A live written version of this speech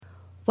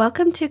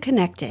Welcome to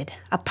Connected,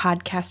 a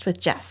podcast with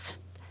Jess.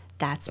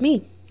 That's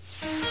me.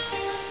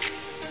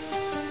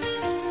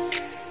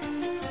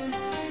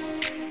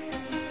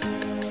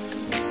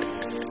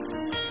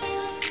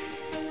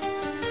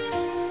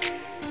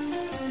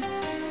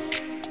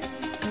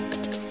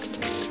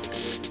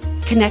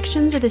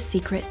 Connections are the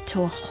secret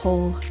to a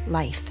whole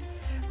life.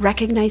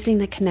 Recognizing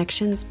the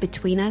connections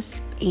between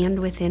us and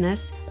within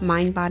us,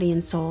 mind, body,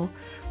 and soul,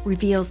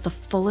 reveals the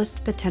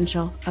fullest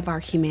potential of our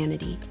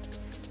humanity.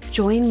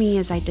 Join me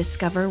as I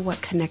discover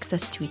what connects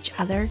us to each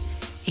other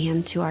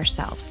and to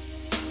ourselves.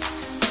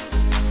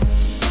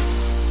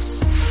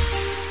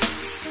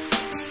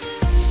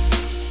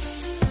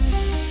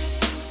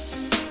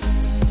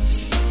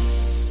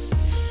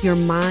 Your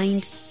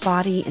mind,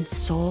 body, and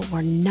soul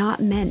were not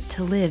meant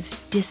to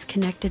live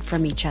disconnected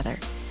from each other.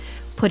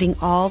 Putting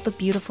all the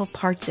beautiful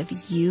parts of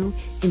you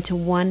into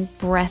one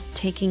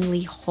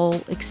breathtakingly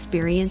whole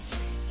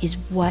experience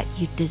is what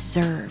you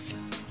deserve.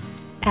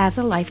 As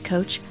a life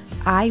coach,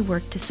 I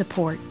work to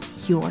support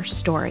your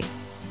story.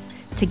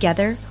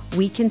 Together,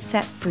 we can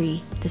set free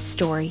the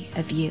story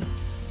of you.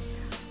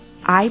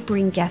 I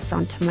bring guests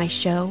onto my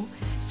show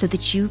so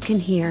that you can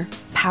hear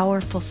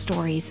powerful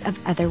stories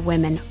of other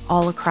women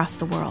all across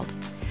the world.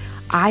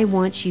 I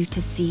want you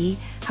to see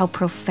how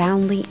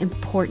profoundly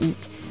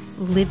important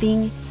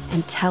living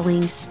and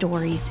telling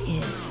stories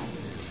is.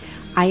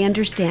 I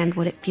understand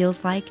what it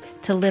feels like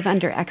to live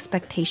under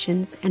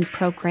expectations and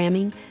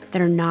programming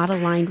that are not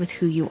aligned with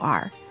who you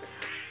are.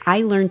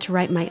 I learned to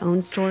write my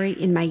own story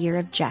in my year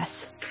of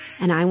Jess,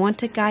 and I want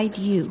to guide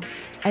you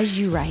as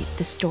you write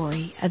the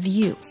story of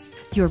you.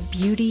 Your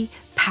beauty,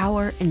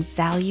 power, and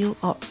value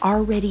are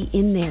already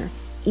in there,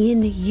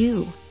 in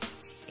you.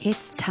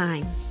 It's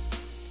time.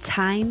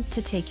 Time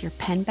to take your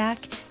pen back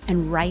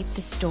and write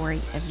the story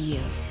of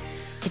you.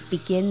 It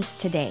begins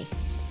today.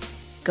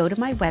 Go to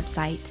my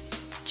website,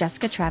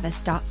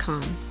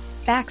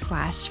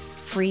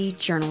 jessicatravis.com/free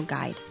journal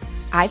guide.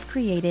 I've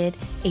created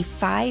a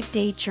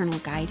 5-day journal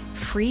guide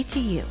free to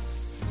you.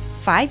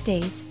 5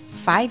 days,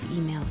 5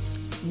 emails,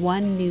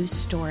 1 new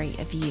story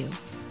of you.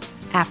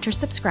 After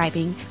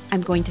subscribing,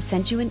 I'm going to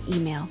send you an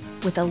email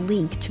with a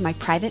link to my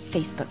private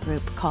Facebook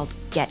group called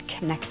Get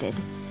Connected.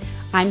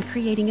 I'm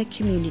creating a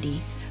community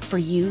for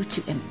you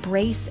to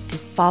embrace and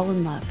fall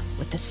in love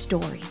with the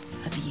story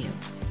of you.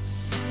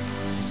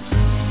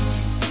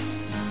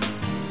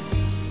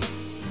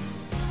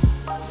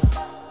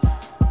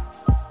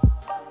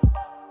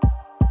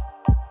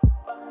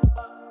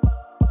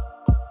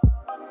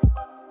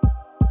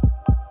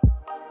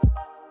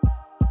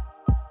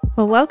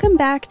 Well, welcome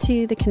back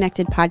to the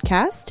Connected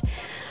podcast.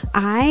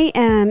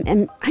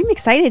 I'm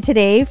excited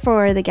today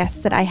for the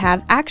guests that I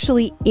have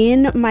actually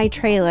in my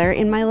trailer,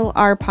 in my little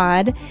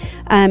R-Pod,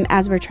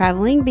 as we're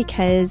traveling,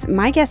 because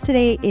my guest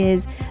today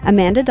is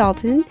Amanda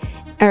Dalton.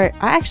 Or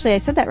actually, I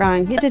said that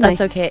wrong. That's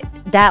okay.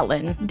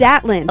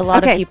 Datlin. A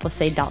lot of people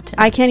say Dalton.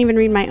 I can't even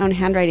read my own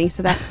handwriting,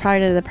 so that's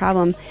part of the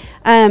problem.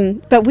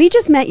 But we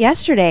just met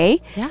yesterday.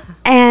 Yeah.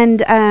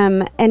 And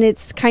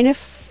it's kind of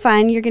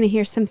fun. You're going to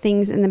hear some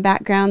things in the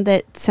background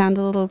that sound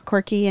a little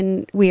quirky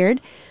and weird.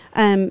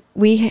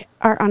 We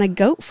are on a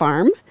goat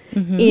farm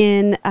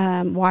in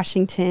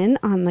Washington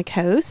on the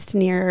coast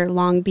near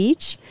Long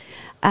Beach.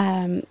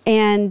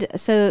 And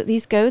so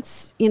these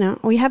goats,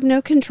 we have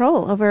no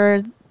control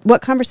over what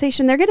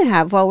conversation they're going to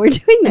have while we're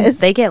doing this.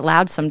 They get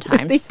loud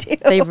sometimes. They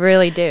do. They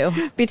really do.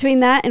 Between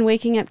that and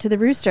waking up to the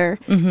rooster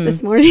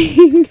this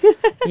morning.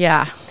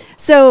 Yeah.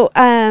 So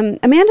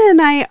Amanda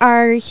and I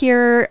are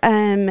here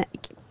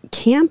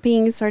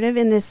camping sort of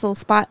in this little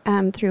spot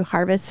through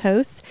Harvest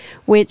Host,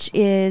 which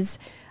is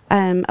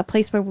a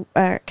place where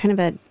kind of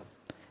an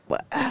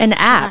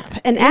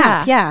app,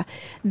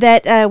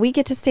 that we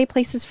get to stay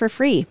places for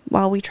free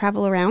while we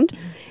travel around.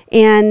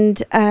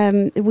 And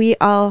we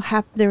all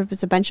there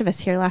was a bunch of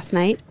us here last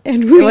night,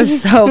 and it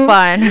was so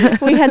fun.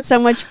 We had so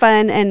much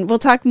fun, and we'll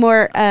talk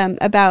more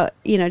about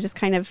just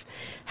kind of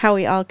how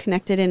we all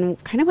connected and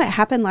kind of what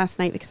happened last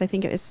night, because I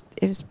think it was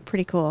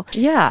pretty cool.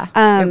 Yeah,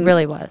 it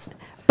really was.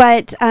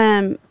 But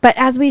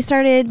as we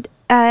started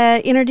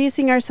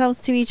introducing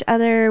ourselves to each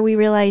other, we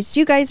realized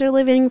you guys are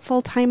living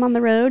full time on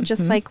the road,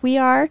 just like we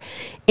are.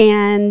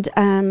 And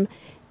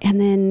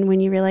then when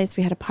you realized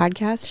we had a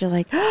podcast, you're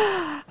like,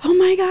 oh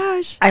my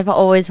gosh. I've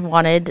always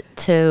wanted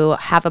to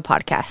have a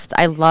podcast.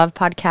 I love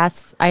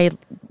podcasts. I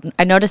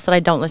noticed that I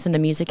don't listen to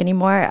music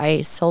anymore.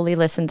 I solely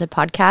listen to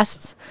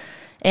podcasts.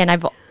 And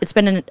it's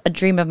been a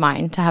dream of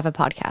mine to have a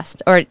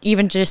podcast, or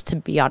even just to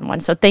be on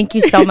one. So thank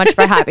you so much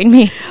for having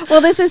me.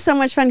 Well, this is so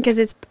much fun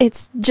because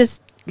it's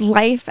just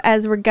life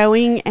as we're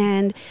going.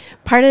 And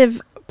part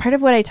of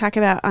what I talk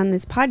about on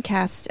this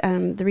podcast,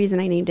 the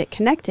reason I named it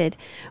Connected,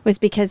 was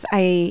because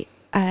I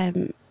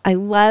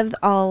love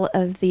all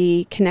of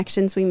the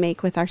connections we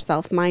make with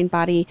ourself, mind,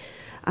 body,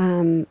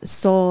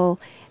 soul.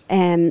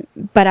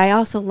 But I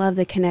also love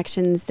the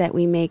connections that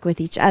we make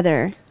with each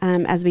other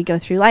as we go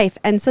through life.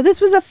 And so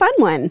this was a fun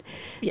one.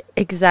 Yeah,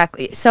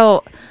 exactly.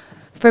 So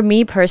for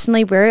me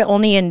personally, we're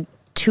only in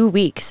 2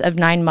 weeks of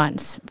 9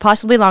 months,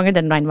 possibly longer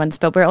than 9 months,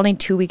 but we're only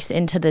 2 weeks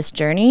into this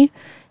journey.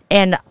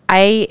 And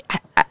I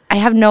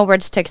have no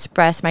words to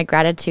express my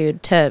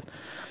gratitude to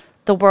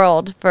the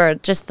world for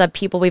just the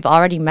people we've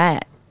already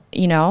met.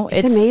 You know,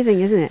 it's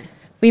amazing, isn't it?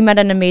 We met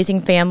an amazing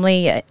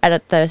family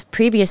at the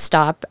previous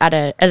stop at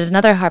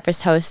another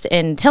Harvest Host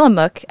in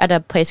Tillamook at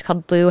a place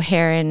called Blue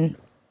Heron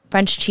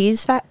French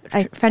Cheese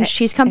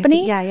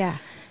Company. Yeah.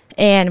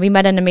 And we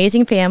met an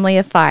amazing family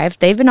of 5.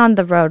 They've been on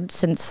the road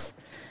since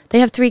they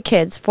have 3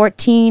 kids,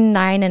 14,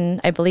 9, and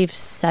I believe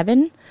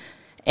 7.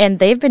 And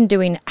they've been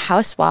doing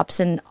house swaps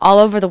in all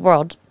over the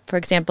world. For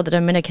example, the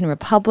Dominican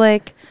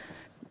Republic,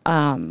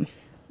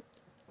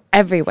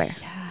 everywhere.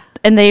 Yeah.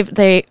 And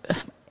they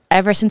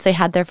ever since they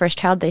had their first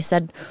child, they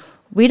said,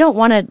 we don't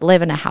want to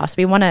live in a house.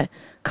 We want to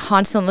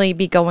constantly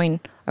be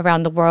going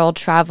around the world,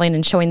 traveling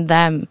and showing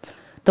them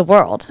the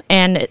world.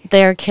 And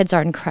their kids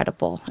are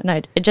incredible.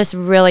 And it just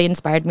really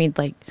inspired me.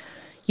 Like,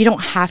 you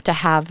don't have to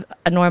have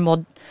a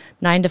normal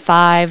 9 to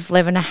 5,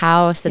 live in a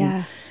house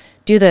and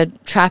do the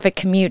traffic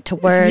commute to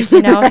work,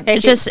 you know.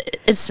 Right.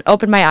 It's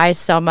opened my eyes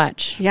so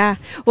much. Yeah.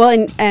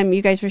 Well, and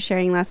you guys were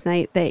sharing last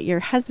night that your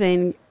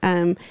husband,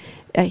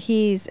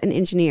 he's an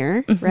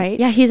engineer, right?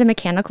 Yeah, he's a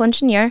mechanical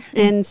engineer.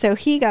 And so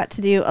he got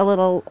to do a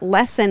little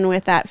lesson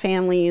with that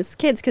family's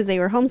kids because they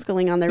were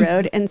homeschooling on the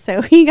road. And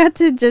so he got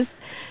to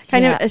just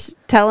kind of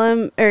tell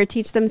them or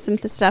teach them some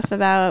stuff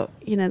about,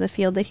 you know, the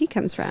field that he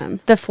comes from.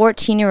 The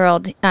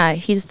 14-year-old,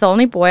 he's the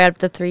only boy out of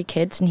the 3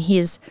 kids, and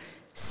he's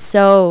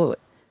so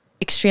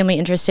extremely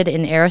interested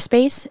in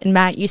aerospace. And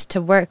Matt used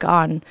to work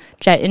on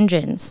jet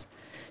engines.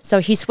 So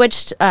he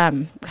switched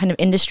kind of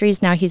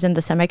industries. Now he's in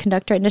the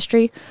semiconductor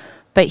industry.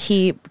 But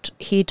he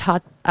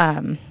taught,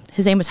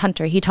 his name was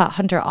Hunter. He taught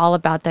Hunter all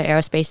about the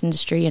aerospace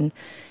industry. And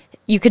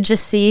you could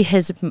just see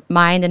his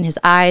mind and his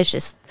eyes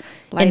just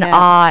in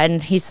awe.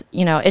 And he's,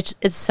 you know,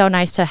 it's so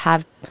nice to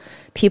have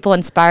people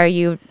inspire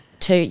you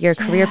to your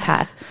career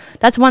path.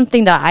 That's one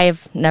thing that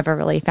I've never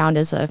really found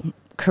is a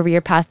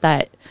career path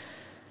that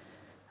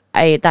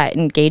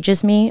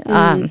engages me.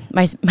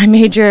 My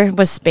major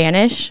was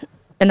Spanish.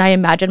 And I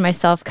imagined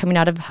myself coming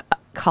out of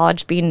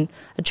college being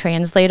a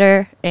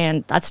translator,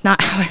 and that's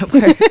not how it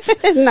works.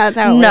 That's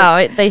how it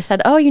works. They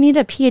said, oh, you need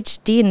a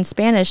PhD in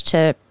Spanish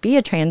to be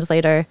a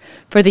translator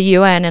for the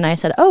UN. And I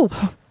said,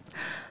 oh,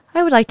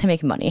 I would like to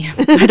make money.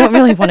 I don't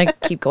really want to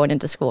keep going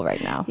into school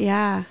right now.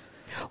 Yeah.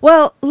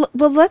 Well,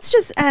 let's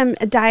just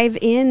dive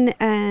in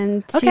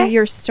to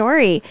your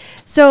story.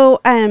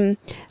 So a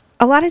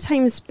lot of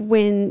times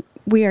when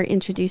we are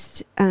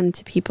introduced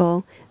to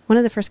people, one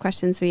of the first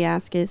questions we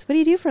ask is, what do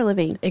you do for a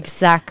living?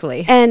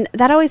 Exactly. And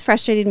that always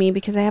frustrated me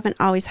because I haven't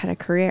always had a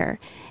career.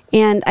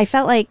 And I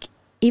felt like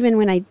even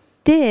when I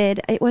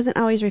did, it wasn't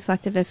always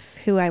reflective of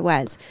who I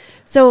was.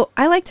 So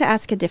I like to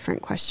ask a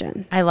different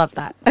question. I love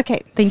that.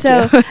 Okay. Thank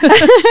you.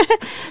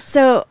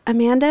 So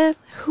Amanda,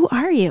 who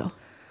are you?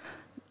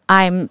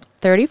 I'm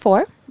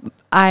 34.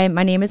 My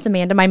name is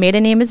Amanda. My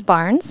maiden name is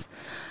Barnes.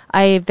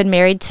 I've been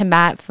married to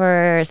Matt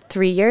for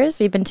 3 years.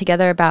 We've been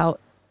together about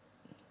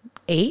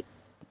 8.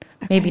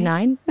 Maybe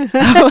 9.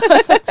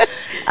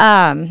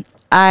 I'm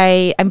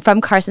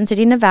from Carson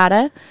City,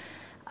 Nevada.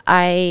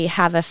 I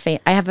have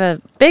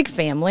a big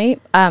family.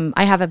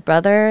 I have a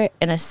brother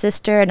and a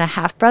sister and a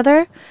half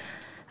brother.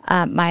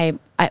 My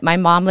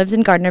mom lives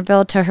in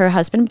Gardnerville to her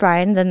husband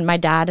Brian. Then my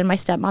dad and my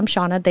stepmom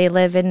Shauna, they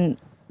live in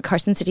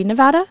Carson City,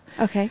 Nevada.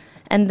 Okay.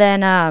 And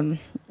then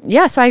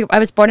so I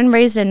was born and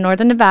raised in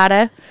Northern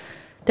Nevada.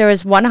 There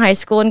was one high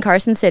school in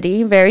Carson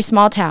City, very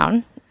small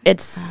town.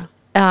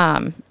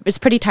 It's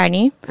pretty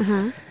tiny.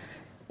 Uh-huh.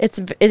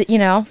 You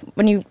know,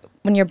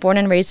 when you're born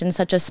and raised in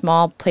such a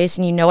small place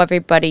and you know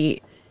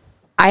everybody,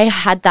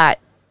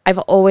 I've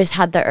always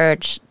had the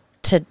urge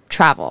to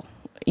travel,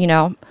 you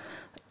know,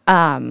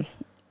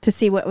 to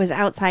see what was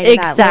outside of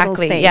that little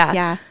space.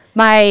 Yeah.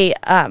 My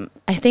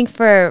I think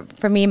for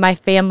me, my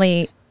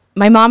family,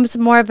 my mom's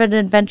more of an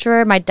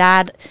adventurer. My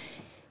dad,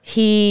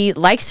 he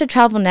likes to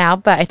travel now,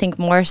 but I think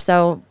more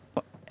so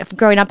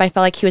growing up, I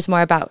felt like he was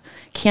more about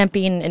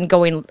camping and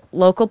going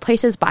local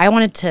places, but I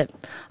wanted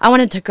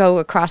to go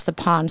across the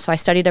pond. So I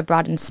studied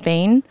abroad in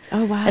Spain.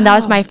 Oh, wow. And that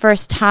was my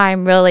first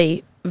time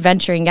really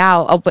venturing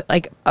out,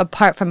 like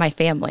apart from my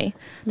family.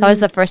 That was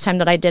the first time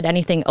that I did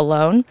anything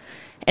alone.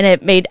 And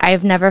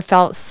I've never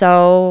felt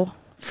so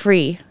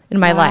free in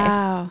my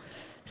life.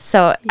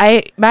 So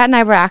Matt and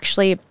I were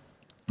actually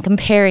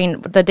comparing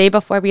the day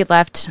before we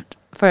left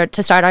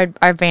to start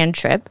our van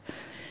trip.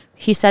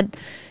 He said,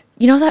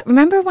 you know,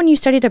 remember when you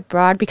studied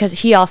abroad?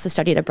 Because he also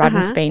studied abroad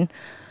in Spain.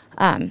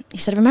 He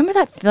said, remember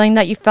that feeling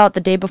that you felt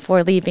the day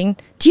before leaving?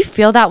 Do you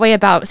feel that way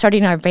about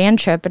starting our van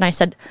trip? And I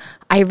said,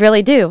 I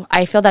really do.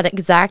 I feel that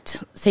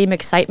exact same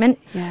excitement.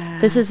 Yeah.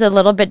 This is a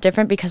little bit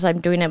different because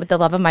I'm doing it with the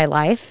love of my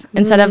life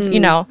instead of, you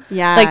know,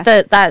 like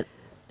that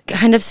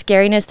kind of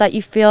scariness that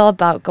you feel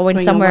about going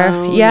somewhere.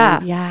 Alone.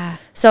 Yeah.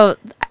 So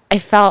I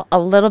felt a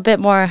little bit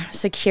more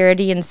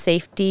security and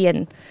safety,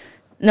 and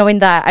knowing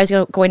that I was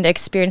going to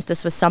experience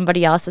this with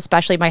somebody else,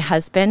 especially my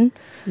husband.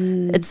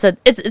 It's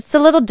a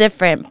little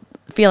different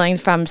feeling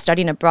from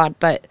studying abroad,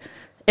 but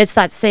it's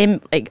that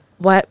same, like,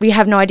 what we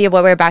have no idea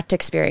what we're about to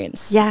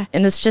experience. Yeah.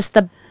 And it's just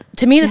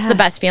to me, it's the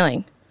best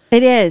feeling.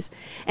 It is.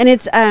 And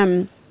it's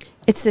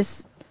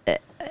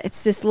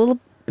this little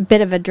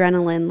bit of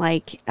adrenaline,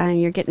 like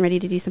you're getting ready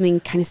to do something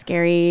kind of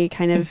scary,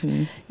 kind of,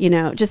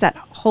 just that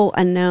whole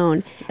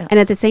unknown. Yeah. And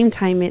at the same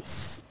time,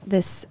 it's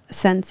this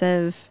sense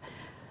of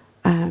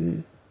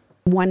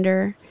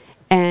wonder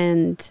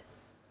and,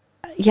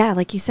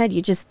 like you said,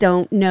 you just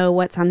don't know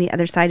what's on the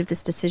other side of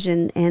this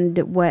decision and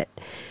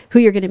who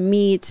you're going to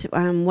meet,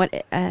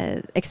 what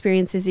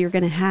experiences you're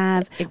going to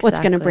have, what's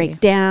going to break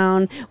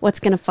down, what's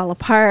going to fall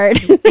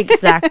apart.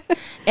 Exactly.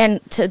 And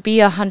to be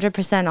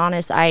 100%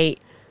 honest,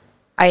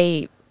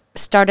 I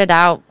started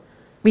out,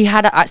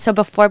 so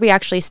before we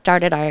actually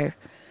started our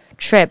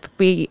trip,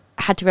 we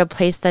had to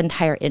replace the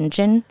entire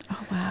engine.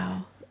 Oh,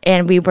 wow.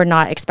 And we were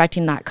not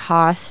expecting that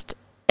cost.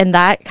 And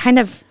that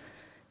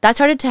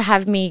started to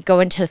have me go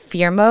into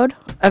fear mode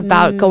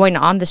about going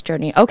on this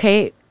journey.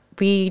 Okay,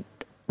 we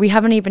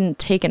haven't even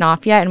taken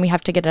off yet and we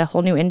have to get a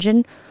whole new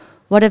engine.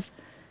 What if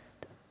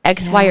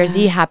X, Y, or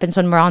Z happens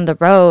when we're on the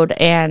road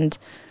and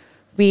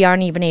we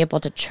aren't even able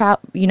to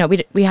travel?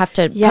 We have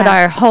to put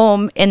our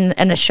home in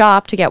a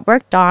shop to get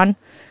worked on.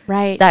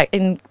 Right.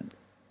 And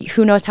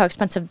who knows how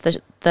expensive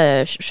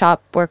the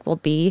shop work will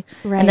be.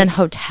 Right. And then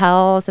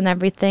hotels and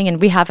everything. And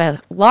we have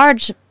a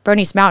large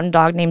Bernese Mountain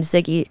Dog named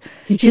Ziggy.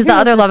 She's the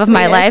other love of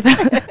my life.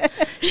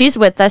 She's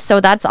with us.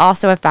 So that's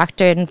also a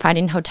factor in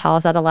finding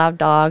hotels that allow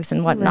dogs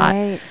and whatnot.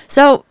 Right.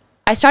 So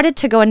I started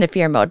to go into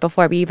fear mode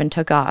before we even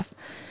took off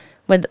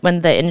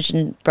when the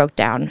engine broke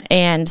down.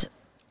 And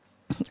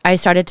I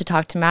started to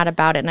talk to Matt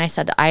about it. And I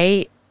said,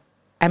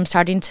 I'm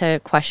starting to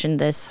question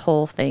this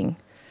whole thing.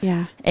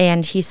 Yeah.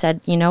 And he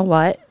said, you know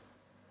what?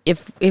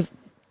 If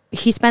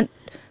he spent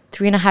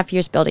 3.5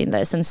 years building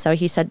this. And so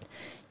he said,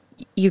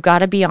 you got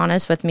to be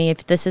honest with me.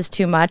 If this is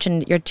too much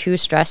and you're too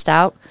stressed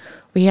out,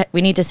 we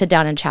need to sit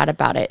down and chat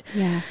about it.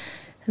 Yeah.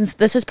 And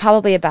this was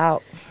probably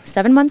about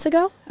 7 months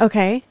ago.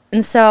 Okay.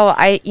 And so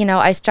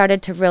I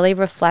started to really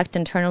reflect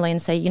internally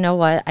and say, you know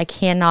what? I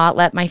cannot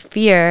let my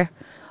fear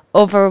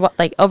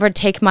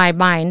overtake my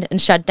mind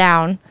and shut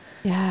down.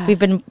 Yeah. We've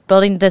been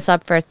building this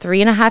up for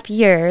 3.5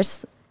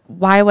 years.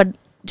 Why would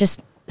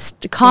just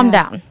calm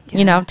down,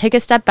 take a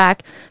step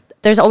back.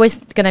 There's always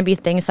going to be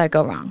things that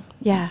go wrong.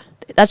 Yeah.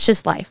 That's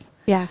just life.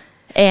 Yeah.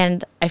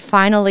 And I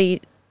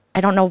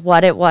don't know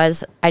what it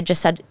was. I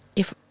just said,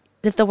 if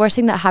the worst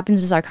thing that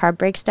happens is our car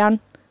breaks down,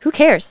 who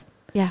cares?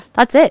 Yeah.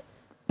 That's it.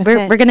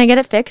 We're going to get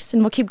it fixed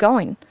and we'll keep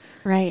going.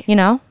 Right.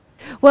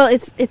 Well,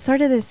 it's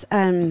sort of this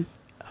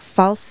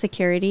false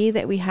security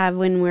that we have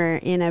when we're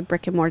in a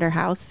brick and mortar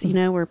house,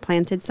 we're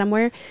planted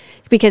somewhere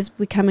because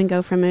we come and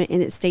go from it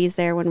and it stays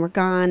there when we're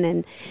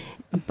gone.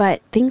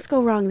 But things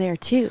go wrong there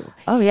too.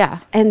 Oh yeah.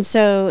 And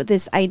so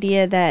this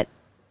idea that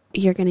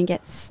you're going to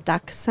get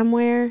stuck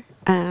somewhere,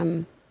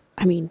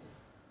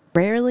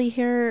 rarely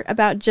hear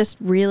about just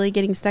really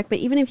getting stuck. But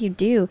even if you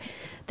do,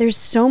 there's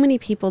so many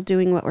people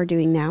doing what we're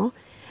doing now.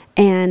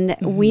 And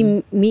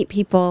we meet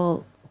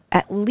people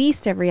at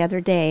least every other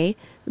day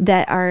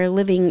that are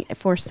living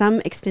for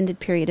some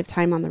extended period of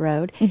time on the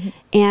road.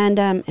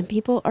 And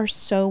people are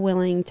so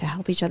willing to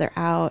help each other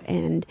out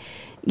and,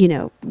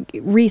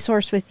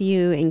 resource with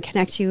you and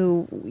connect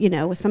you,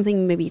 with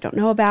something maybe you don't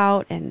know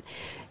about. And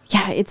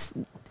it's,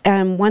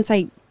 once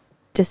I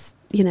just,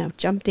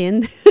 jumped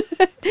in,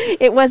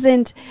 it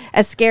wasn't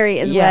as scary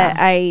as what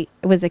I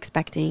was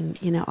expecting,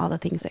 all the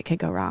things that could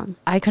go wrong.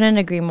 I couldn't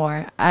agree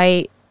more.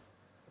 I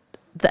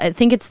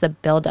think it's the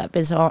buildup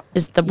is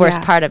the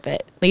worst part of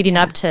it, leading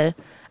up to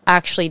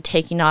actually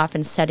taking off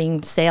and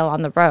setting sail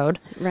on the road.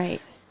 Right.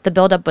 The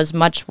buildup was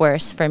much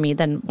worse for me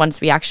than once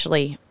we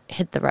actually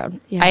hit the road.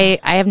 Yeah. I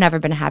have never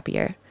been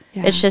happier.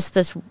 Yeah. It's just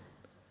this.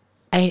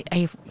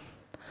 I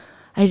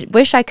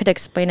wish I could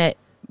explain it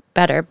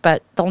better,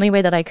 but the only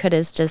way that I could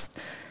is just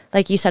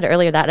like you said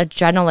earlier, that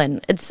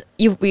adrenaline. It's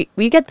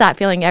we get that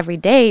feeling every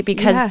day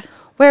because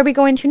where are we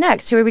going to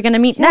next? Who are we going to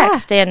meet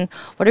next? And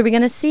what are we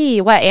going to see?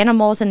 What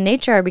animals in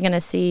nature are we going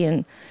to see?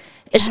 And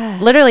it's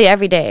literally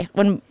every day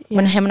when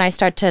him and I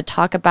start to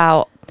talk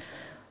about,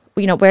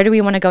 where do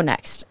we want to go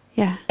next?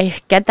 Yeah. I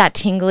get that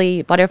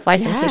tingly butterfly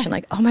sensation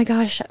like, oh my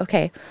gosh,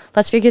 okay,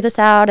 let's figure this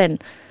out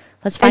and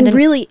let's find And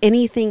really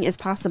anything is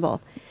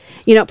possible.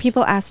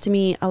 People asked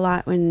me a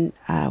lot when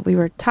we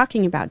were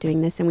talking about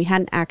doing this and we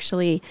hadn't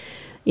actually,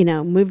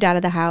 moved out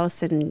of the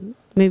house and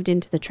moved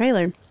into the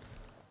trailer.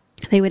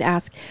 They would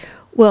ask,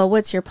 well,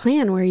 what's your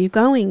plan? Where are you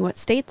going? What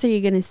states are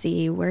you going to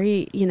see? Where are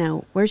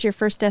you, where's your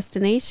first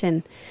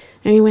destination?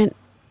 And we went,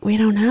 we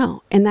don't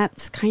know. And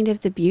that's kind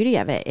of the beauty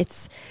of it.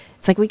 It's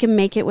like we can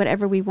make it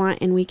whatever we want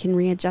and we can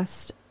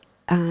readjust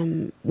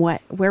where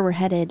we're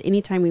headed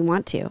anytime we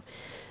want to.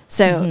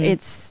 So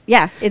it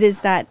is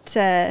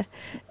that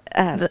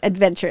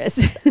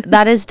adventurous.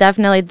 That is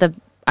definitely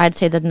I'd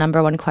say the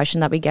number one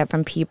question that we get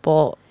from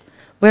people.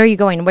 Where are you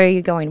going? Where are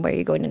you going? Where are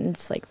you going? And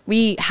it's like,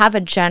 we have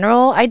a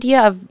general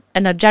idea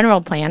and a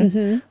general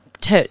plan.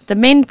 The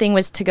main thing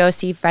was to go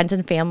see friends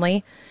and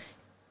family.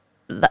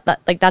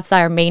 like that's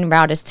our main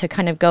route, is to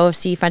kind of go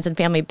see friends and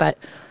family. But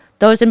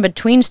those in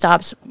between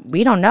stops,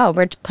 we don't know.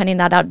 We're planning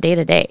that out day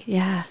to day.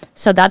 Yeah.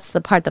 So that's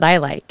the part that I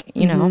like,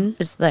 you know,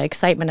 is the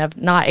excitement of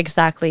not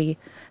exactly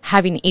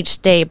having each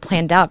day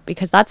planned out,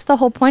 because that's the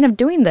whole point of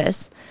doing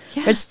this.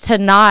 Yeah. It's to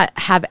not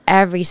have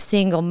every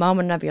single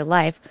moment of your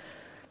life.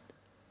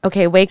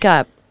 Okay, wake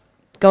up,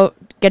 go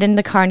get in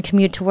the car and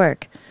commute to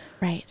work.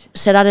 Right.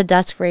 Sit at a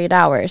desk for 8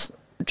 hours,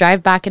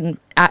 drive back in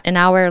an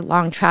hour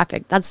long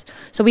traffic.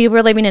 So we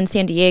were living in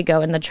San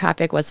Diego and the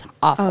traffic was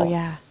awful. Oh,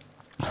 yeah.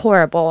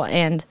 Horrible.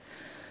 And,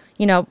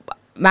 you know,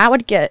 Matt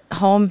would get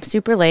home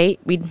super late.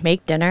 We'd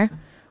make dinner.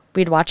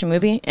 We'd watch a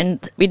movie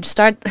and we'd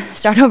start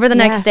over the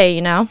next day,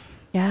 you know?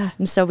 Yeah.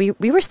 And so we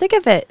were sick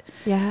of it.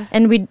 Yeah.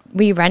 And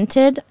we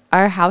rented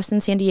our house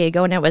in San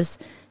Diego, and it was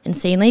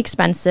insanely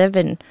expensive.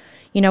 And,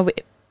 you know,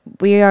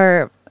 we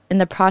are in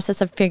the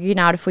process of figuring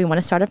out if we want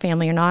to start a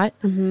family or not.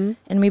 Mm-hmm.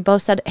 And we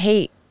both said,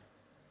 hey,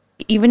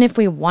 even if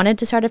we wanted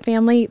to start a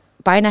family,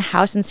 buying a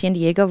house in San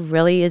Diego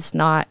really is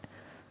not,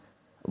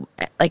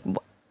 like,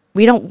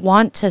 we don't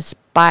want to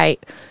buy.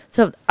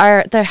 So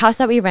the house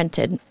that we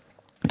rented,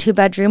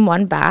 2-bedroom,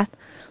 1 bath,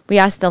 we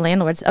asked the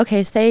landlords,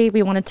 okay, say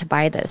we wanted to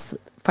buy this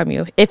from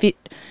you.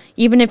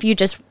 Even if you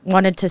just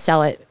wanted to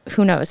sell it,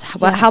 who knows?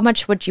 How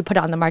much would you put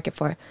it on the market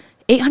for?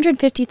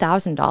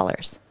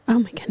 $850,000. Oh,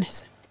 my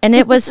goodness. And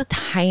it was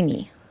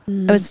tiny.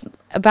 It was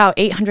about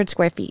 800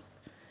 square feet.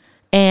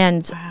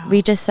 And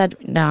we just said,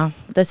 no,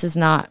 this is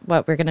not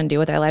what we're going to do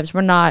with our lives.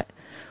 We're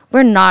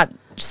not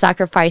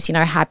sacrificing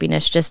our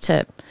happiness just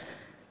to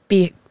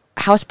be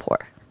house poor.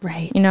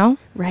 Right. You know?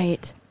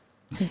 Right.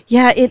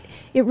 Yeah, it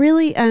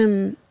really,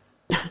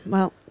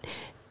 well,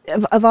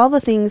 of all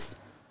the things,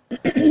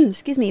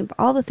 excuse me,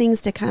 all the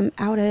things to come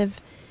out of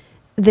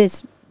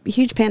this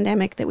huge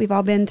pandemic that we've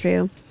all been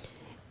through,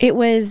 it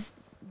was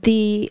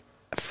the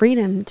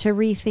freedom to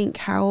rethink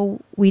how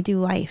we do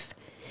life.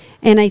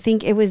 And I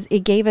think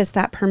it gave us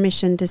that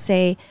permission to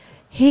say,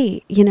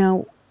 hey, you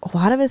know, a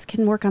lot of us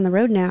can work on the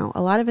road now.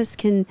 A lot of us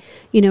can,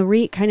 you know,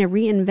 kind of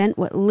reinvent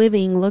what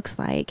living looks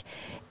like.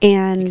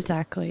 And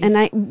exactly.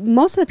 And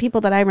most of the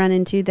people that I run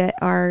into that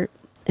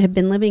have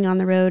been living on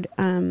the road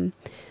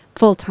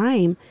full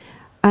time,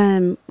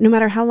 no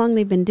matter how long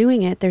they've been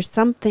doing it, there's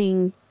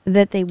something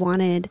that they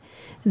wanted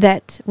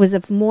that was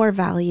of more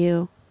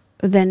value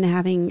than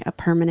having a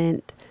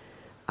permanent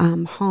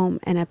home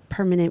and a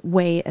permanent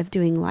way of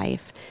doing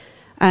life.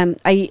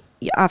 I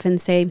often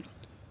say,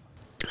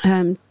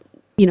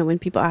 you know, when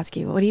people ask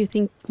you, what do you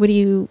think,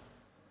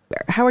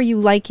 how are you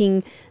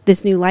liking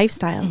this new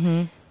lifestyle?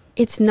 Mm-hmm.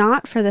 It's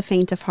not for the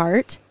faint of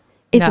heart.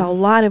 It's a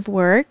lot of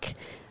work.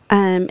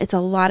 It's a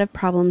lot of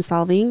problem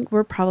solving.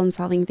 We're problem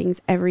solving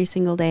things every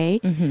single day.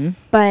 Mm-hmm.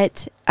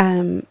 But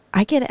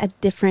I get a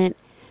different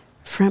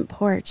front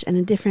porch and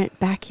a different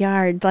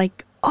backyard,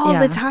 like all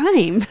the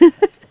time.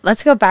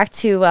 Let's go back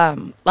to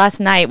last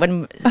night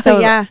when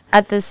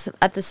at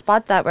the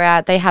spot that we're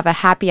at, they have a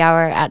happy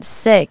hour at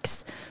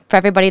 6 for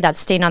everybody that's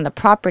staying on the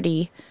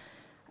property,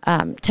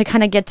 to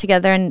kind of get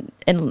together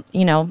and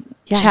you know,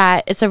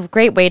 chat. It's a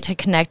great way to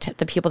connect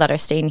the people that are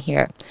staying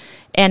here.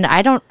 And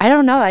I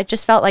don't know, I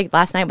just felt like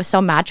last night was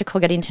so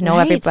magical, getting to know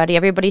everybody.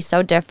 Everybody's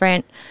so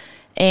different,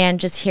 and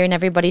just hearing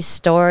everybody's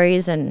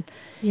stories and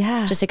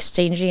just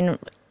exchanging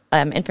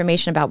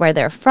information about where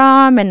they're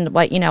from and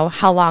what, you know,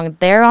 how long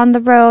they're on the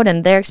road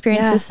and their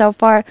experiences so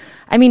far.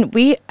 I mean,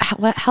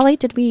 how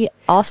late did we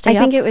all stay up? I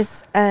think it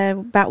was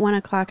about 1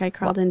 o'clock. I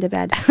crawled into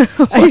bed.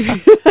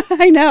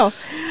 I know.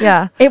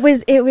 Yeah. It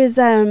was,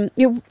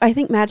 I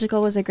think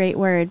magical was a great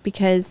word,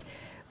 because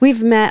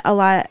we've met a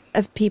lot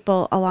of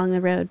people along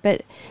the road,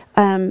 but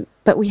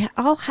we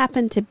all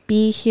happen to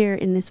be here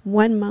in this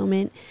one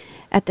moment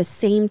at the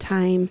same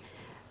time,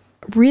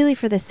 really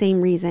for the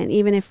same reason.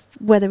 Even if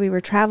whether we were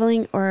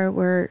traveling or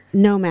we're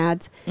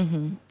nomads,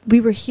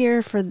 we were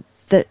here for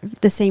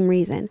the same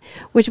reason,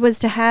 which was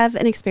to have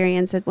an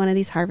experience at one of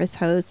these harvest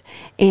hosts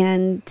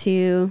and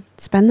to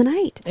spend the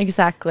night.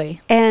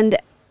 Exactly. And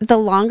the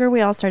longer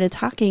we all started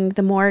talking,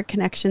 the more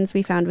connections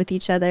we found with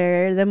each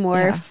other, the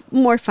more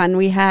more fun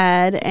we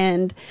had.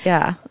 And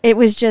it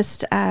was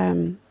just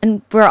and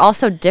we're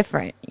also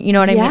different, you know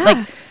what I mean?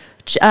 Like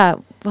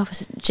what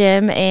was it,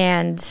 Jim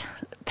and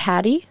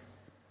Patty?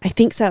 I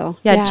think so.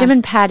 Yeah, Jim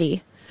and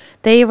Patty.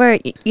 They were,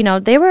 you know,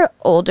 they were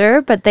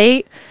older, but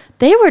they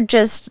were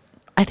just,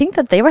 I think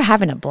that they were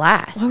having a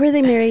blast. What were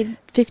they married?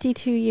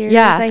 52 years?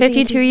 Yeah,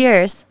 52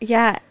 years.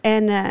 Yeah,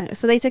 and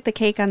so they took the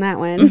cake on that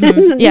one.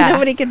 Mm-hmm. Yeah.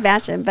 Nobody could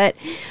match them. But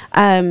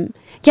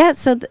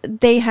so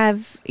they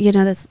have, you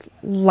know, this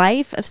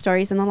life of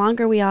stories. And the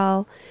longer we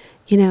all,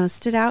 you know,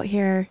 stood out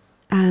here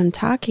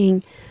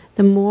talking,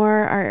 the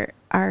more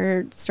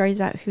our stories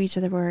about who each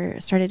other were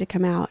started to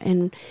come out.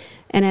 And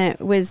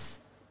it was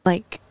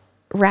like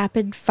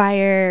rapid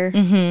fire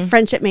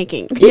friendship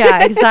making.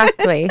 Yeah,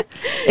 exactly.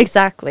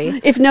 Exactly.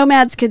 If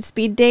nomads could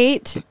speed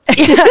date.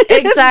 Yeah,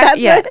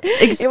 exactly. Yeah.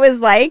 It was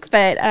like,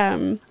 but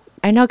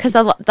I know, because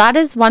that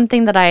is one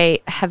thing that I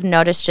have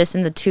noticed just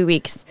in the 2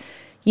 weeks.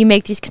 you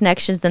make these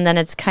connections, and then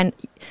it's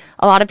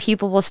a lot of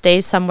people will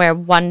stay somewhere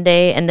one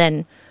day and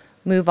then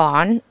move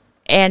on,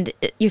 and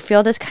you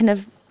feel this kind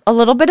of a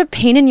little bit of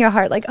pain in your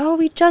heart, like, oh,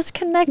 we just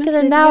connected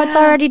and now it's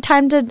already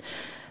time to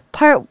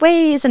part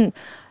ways. And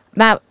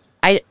Matt,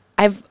 I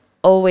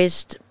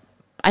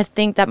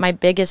think that my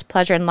biggest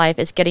pleasure in life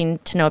is getting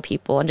to know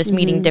people and just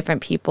meeting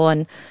different people,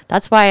 and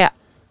that's why,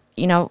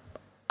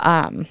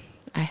 I'm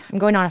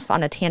going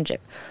on a tangent.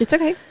 It's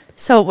okay.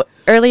 So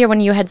earlier when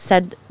you had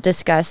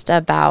discussed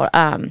about,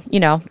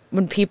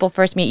 when people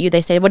first meet you,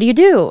 they say, what do you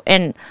do?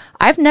 And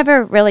I've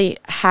never really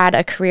had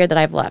a career that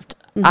I've loved.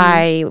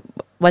 I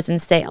was in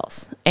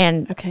sales,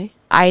 and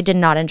I did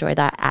not enjoy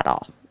that at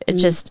all. It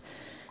just,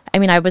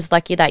 I was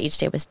lucky that each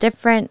day was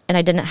different, and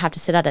I didn't have to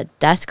sit at a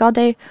desk all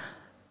day,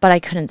 but I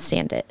couldn't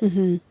stand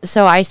it.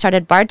 So I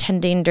started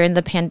bartending during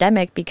the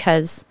pandemic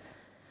because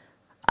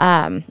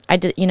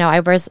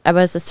I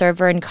was a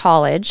server in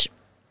college,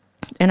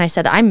 and I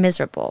said, I'm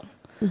miserable.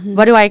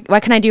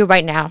 What can I do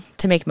right now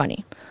to make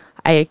money?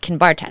 I can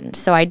bartend.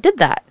 So I did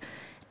that.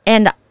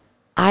 And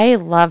I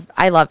love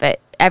it.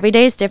 Every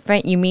day is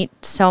different. You meet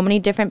so many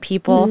different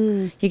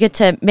people. You get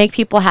to make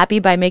people happy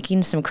by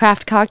making some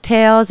craft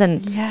cocktails,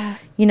 and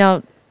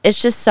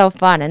it's just so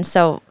fun. And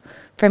so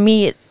for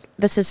me,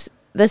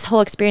 this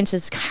whole experience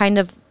is kind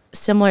of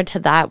similar to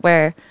that,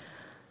 where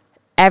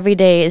every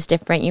day is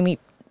different. You meet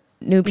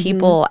new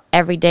people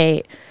every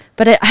day.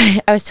 But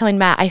I was telling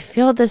Matt, I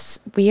feel this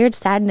weird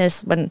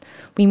sadness when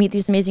we meet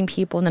these amazing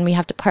people and then we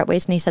have to part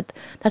ways. And he said,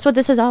 that's what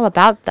this is all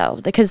about,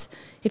 though. Because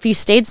if you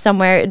stayed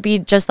somewhere, it'd be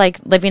just like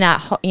living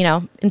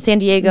in San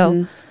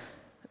Diego,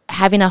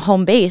 having a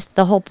home base.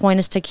 The whole point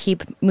is to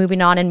keep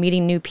moving on and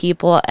meeting new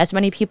people, as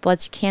many people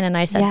as you can. And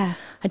I said,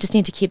 I just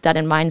need to keep that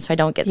in mind so I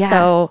don't get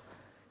so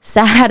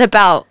sad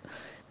about,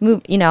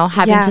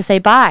 having to say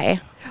bye.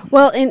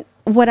 Well, and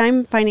what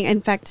I'm finding, in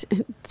fact,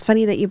 it's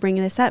funny that you bring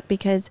this up,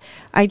 because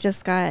I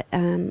just got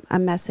a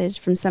message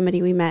from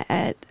somebody we met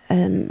at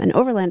an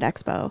Overland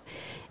Expo,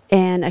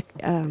 and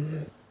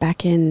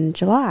back in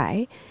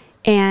July,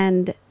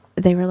 and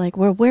they were like,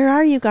 well, where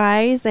are you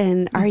guys?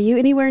 And are you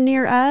anywhere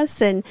near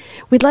us? And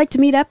we'd like to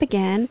meet up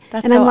again.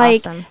 That's and so I'm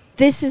like, awesome.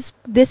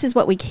 This is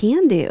what we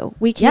can do.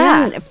 We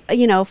can,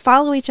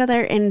 follow each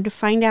other and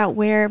find out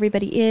where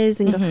everybody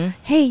is, and go,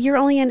 hey, you're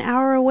only an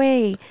hour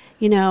away.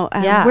 Where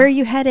are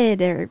you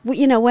headed, or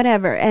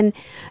whatever. And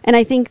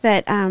I think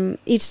that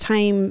each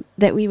time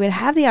that we would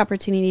have the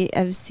opportunity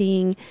of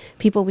seeing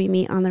people we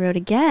meet on the road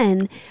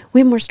again, we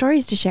have more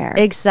stories to share.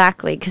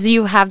 Exactly, because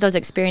you have those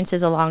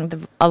experiences along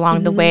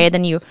the way.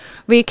 Then you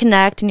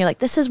reconnect, and you're like,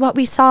 "This is what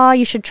we saw.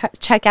 You should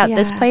check out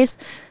this place."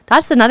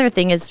 That's another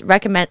thing, is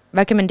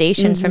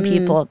recommendations from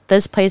people.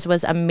 This place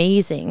was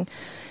amazing,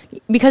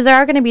 because there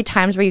are going to be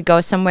times where you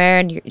go somewhere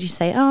and you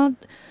say, "Oh,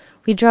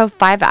 we drove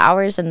 5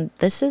 hours and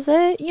this is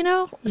it,"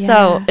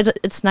 So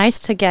it's nice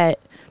to get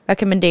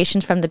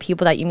recommendations from the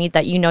people that you meet,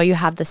 that you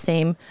have the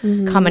same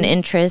common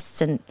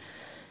interests, and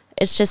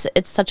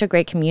it's such a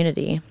great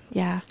community.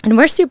 Yeah. And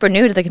we're super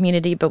new to the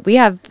community, but we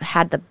have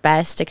had the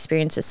best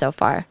experiences so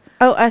far.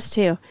 Oh, us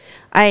too.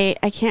 I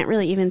can't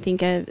really even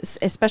think of,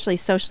 especially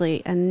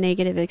socially, a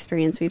negative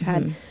experience we've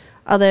had.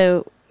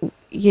 Although,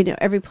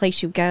 every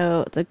place you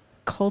go, the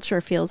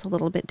culture feels a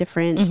little bit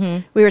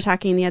different. We were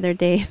talking the other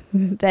day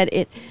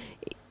that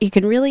you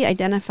can really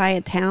identify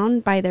a town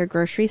by their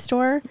grocery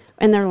store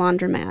and their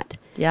laundromat.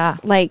 Yeah.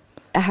 Like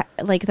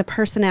the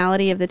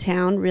personality of the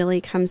town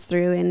really comes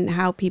through in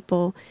how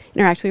people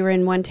interact. We were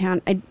in one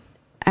town. I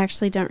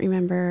actually don't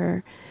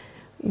remember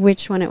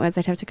which one it was.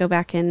 I'd have to go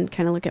back and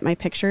kind of look at my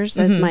pictures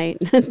as my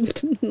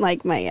my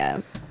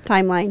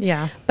timeline.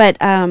 Yeah. But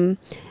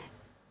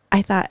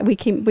I thought we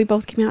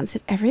both came out and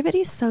said,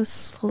 everybody's so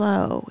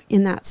slow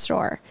in that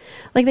store.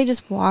 Like, they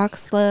just walk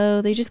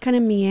slow. They just kind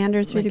of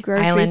meander through the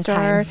grocery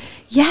store. Time.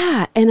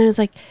 Yeah. And I was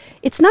like,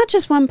 it's not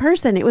just one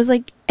person. It was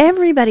like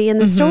everybody in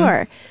the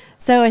store.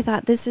 So I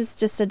thought, this is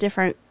just a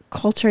different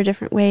culture, a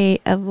different way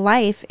of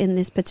life in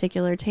this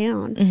particular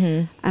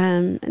town.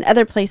 And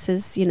other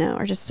places,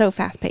 are just so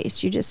fast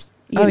paced. You just,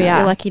 you're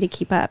lucky to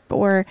keep up.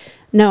 Or,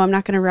 no, I'm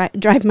not going to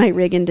drive my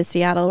rig into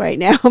Seattle right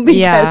now,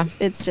 because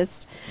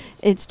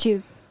it's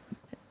too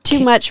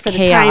much for the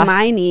time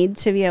I need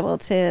to be able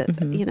to,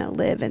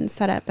 live and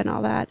set up and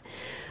all that.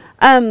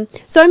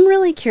 So I'm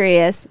really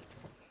curious.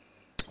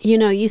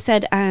 You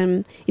said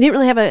you didn't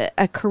really have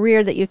a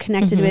career that you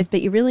connected with,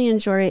 but you really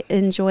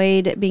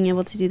enjoyed being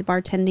able to do the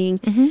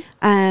bartending.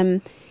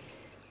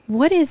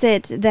 What is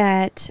it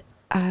that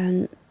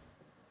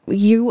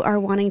you are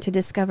wanting to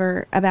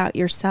discover about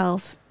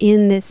yourself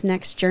in this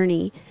next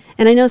journey?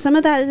 And I know some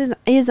of that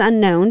is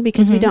unknown,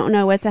 because we don't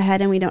know what's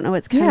ahead and we don't know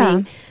what's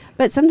coming. Yeah.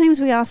 But sometimes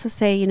we also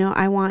say,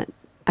 I want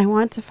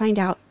to find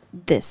out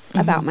this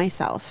about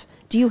myself.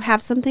 Do you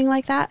have something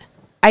like that?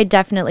 I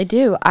definitely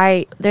do.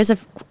 There's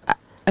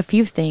a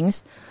few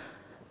things.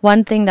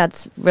 One thing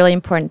that's really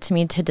important to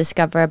me to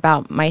discover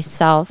about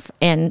myself,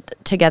 and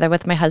together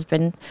with my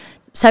husband,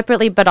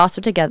 separately but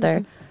also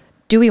together,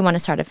 do we want to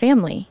start a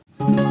family?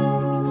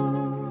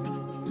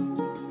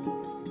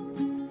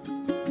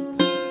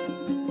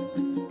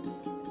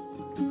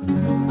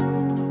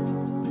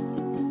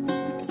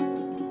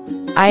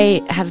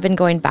 I have been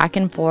going back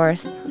and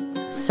forth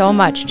so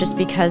much just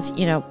because,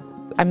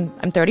 I'm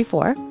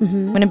 34.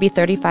 I'm going to be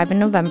 35 in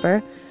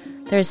November.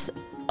 There's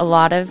a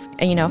lot of,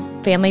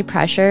 family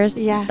pressures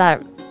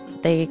that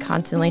they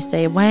constantly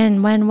say,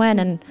 when?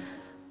 And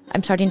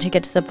I'm starting to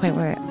get to the point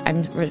where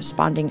I'm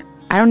responding,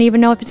 I don't even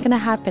know if it's going to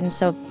happen.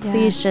 So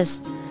please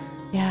just,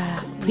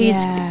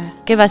 please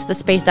give us the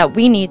space that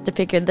we need to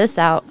figure this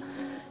out.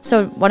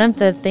 So one of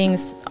the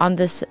things on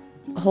this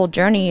whole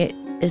journey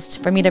is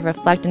for me to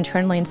reflect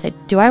internally and say,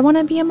 do I want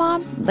to be a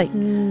mom? Like,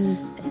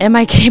 am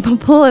I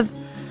capable of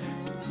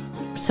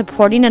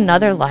supporting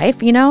another life?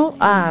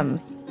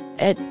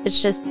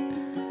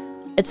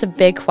 It's a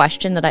big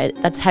question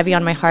that's heavy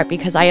on my heart,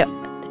 because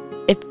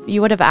if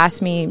you would have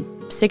asked me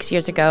 6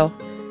 years ago,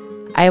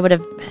 I would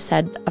have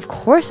said, of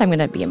course I'm going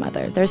to be a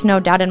mother. There's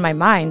no doubt in my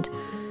mind.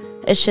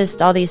 It's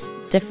just all these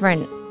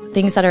different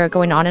things that are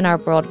going on in our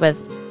world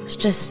with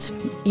just,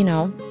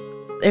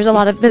 there's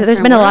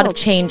been a lot of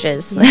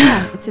changes.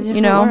 Yeah, it's a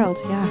different world.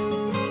 Yeah.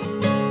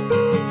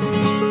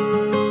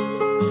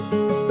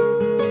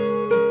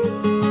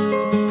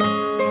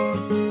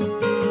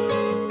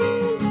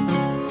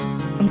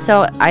 And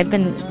so I've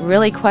been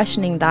really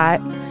questioning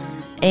that,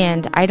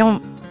 and I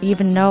don't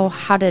even know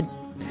how to.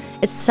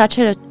 It's such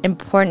an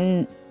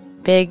important,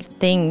 big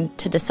thing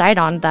to decide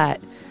on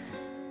that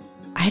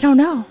I don't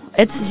know.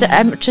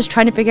 I'm just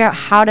trying to figure out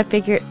how to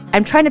figure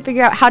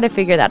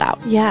that out.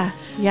 Yeah.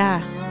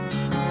 Yeah.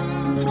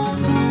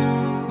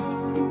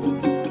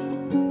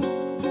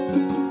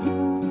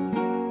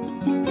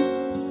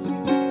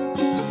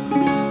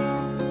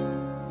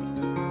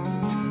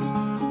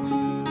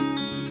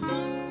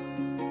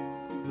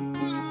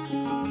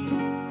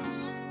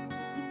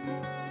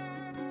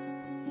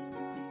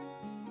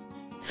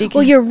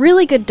 Well, you're a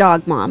really good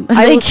dog mom.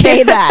 I will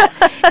say that.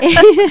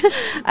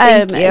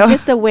 Thank you.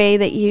 Just the way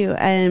that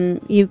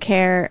you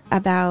care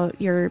about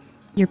your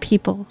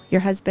people,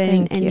 your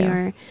husband, Thank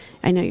you.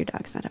 I know your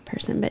dog's not a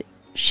person, but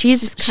she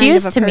is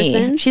to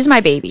me. She's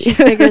my baby. She's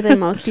bigger than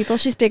most people.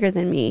 She's bigger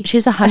than me.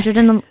 She's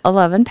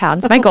 111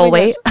 pounds. My goal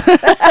weight.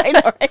 I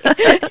know,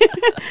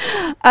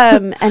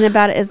 right? And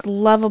about as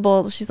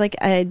lovable. She's like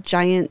a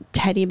giant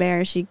teddy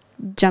bear. She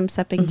jumps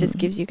up and just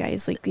gives you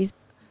guys like these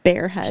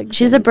bear hugs.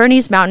 She's a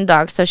Bernese Mountain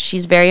Dog, so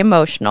she's very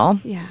emotional.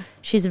 Yeah.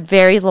 She's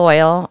very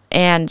loyal,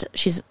 and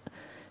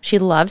she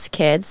loves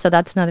kids. So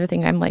that's another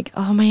thing. I'm like,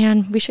 oh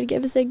man, we should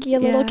give Ziggy a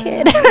little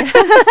kid.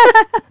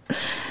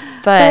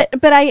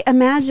 but I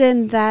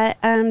imagine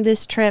that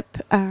this trip,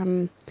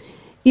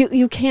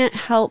 you can't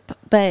help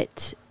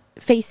but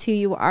face who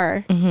you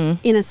are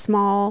in a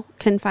small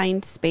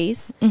confined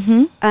space,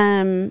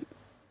 and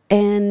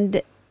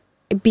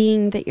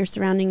being that your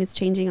surrounding is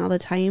changing all the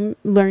time,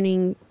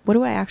 learning what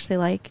do I actually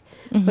like,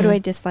 what do I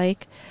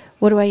dislike,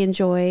 what do I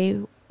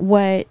enjoy,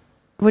 what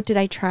did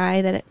I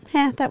try that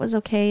that was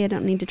okay, I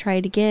don't need to try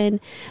it again,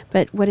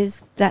 but what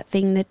is that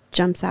thing that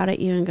jumps out at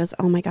you and goes,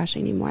 oh my gosh, I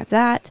need more of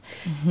that.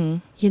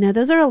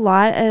 Those are a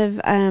lot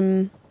of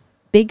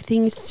big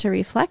things to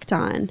reflect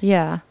on.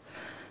 Yeah.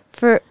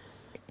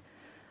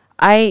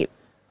 I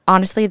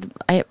honestly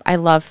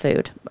love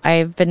food.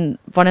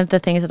 One of the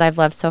things that I've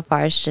loved so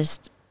far is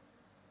just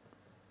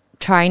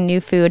trying new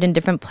food in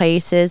different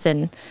places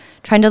and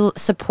trying to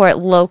support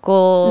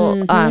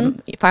local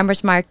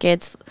farmers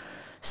markets,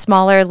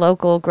 smaller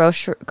local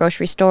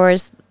grocery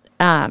stores.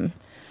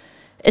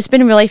 It's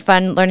been really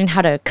fun learning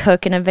how to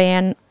cook in a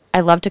van.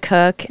 I love to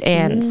cook,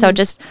 and so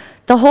just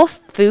the whole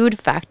food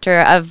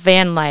factor of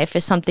van life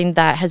is something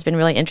that has been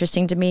really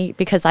interesting to me,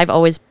 because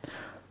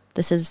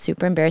this is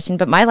super embarrassing,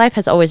 but my life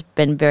has always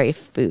been very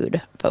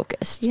food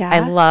focused. Yeah. I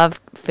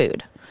love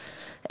food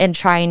and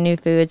trying new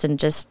foods, and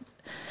just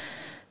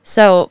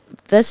so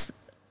this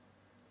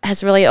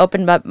has really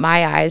opened up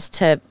my eyes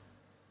to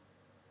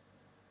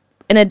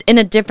in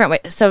a different way.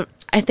 So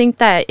I think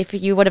that if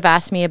you would have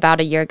asked me about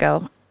a year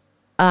ago,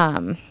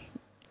 I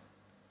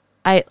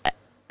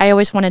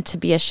always wanted to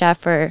be a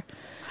chef or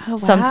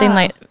something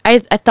like, I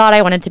thought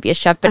I wanted to be a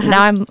chef, but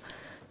now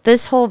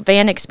this whole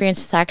van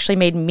experience has actually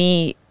made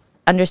me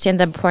understand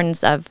the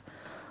importance of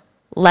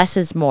less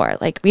is more.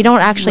 Like, we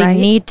don't actually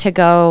need to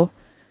go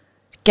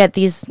get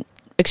these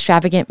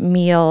extravagant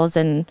meals,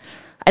 and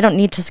I don't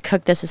need to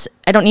cook this.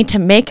 I don't need to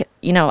make, a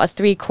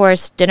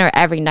 3-course dinner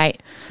every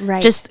night.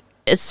 Right. Just,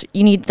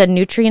 you need the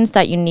nutrients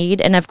that you need.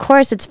 And of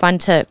course it's fun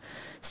to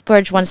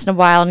splurge once in a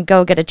while and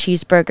go get a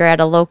cheeseburger at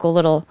a local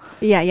little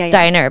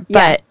diner.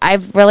 But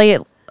I've really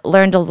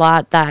learned a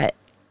lot that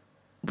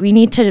we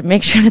need to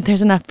make sure that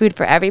there's enough food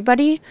for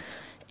everybody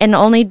and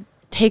only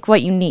take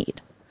what you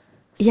need.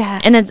 Yeah.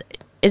 And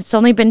it's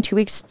only been 2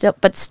 weeks still,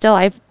 but still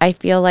I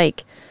feel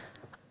like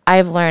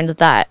I've learned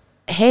that,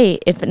 hey,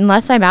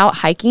 unless I'm out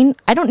hiking,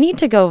 I don't need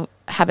to go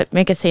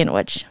make a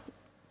sandwich.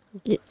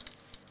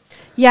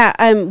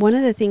 Yeah. One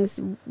of the things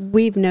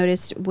we've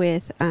noticed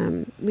with,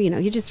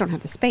 you just don't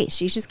have the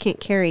space. You just can't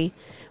carry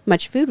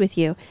much food with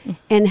you,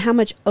 and how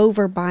much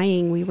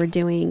overbuying we were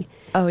doing.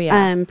 Oh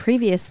yeah.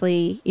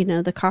 Previously,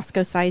 the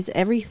Costco size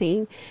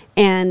everything,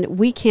 and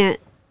we can't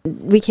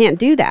we can't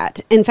do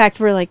that. In fact,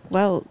 we're like,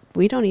 well,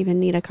 we don't even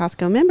need a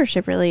Costco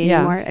membership really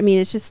anymore. I mean,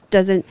 it just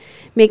doesn't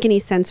make any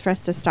sense for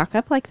us to stock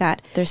up like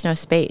that. There's no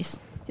space.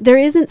 There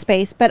isn't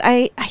space, but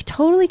I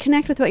totally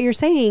connect with what you're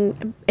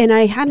saying, and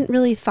I hadn't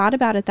really thought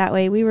about it that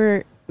way.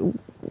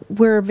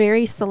 We're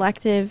very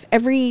selective.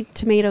 Every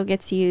tomato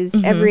gets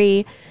used.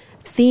 Every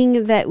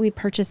thing that we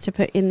purchase to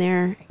put in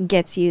there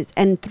gets used,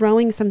 and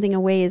throwing something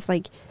away is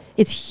like,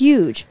 it's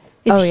huge.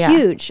 It's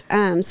huge.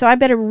 So I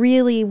better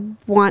really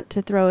want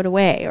to throw it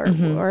away,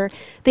 or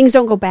things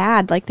don't go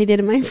bad like they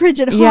did in my fridge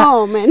at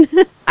home. And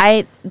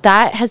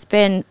that has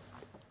been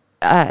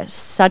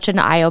such an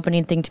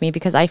eye-opening thing to me,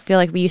 because I feel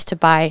like we used to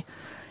buy,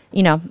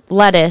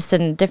 lettuce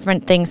and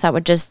different things that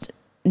would just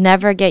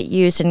never get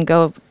used and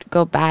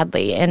go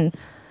badly. And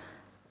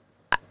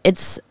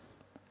it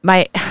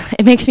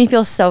makes me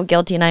feel so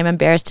guilty, and I'm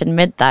embarrassed to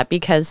admit that,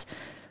 because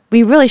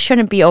we really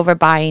shouldn't be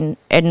overbuying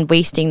and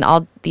wasting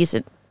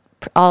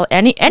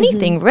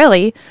anything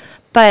really.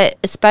 But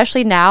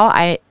especially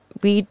now,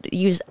 we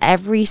use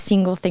every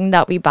single thing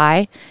that we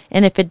buy,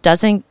 and if it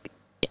doesn't,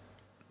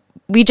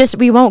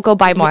 we won't go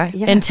buy more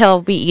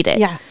until we eat it.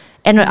 Yeah.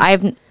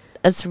 And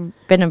it's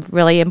been a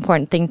really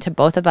important thing to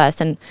both of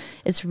us, and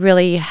it's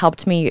really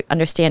helped me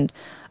understand,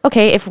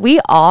 okay, if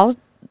we all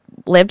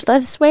lived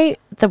this way,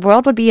 the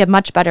world would be a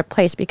much better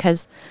place,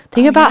 because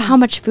think about how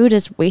much food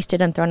is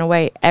wasted and thrown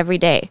away every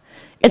day.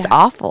 It's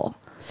awful.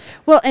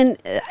 Well, and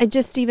I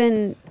just,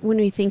 even when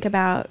we think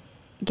about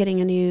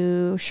getting a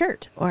new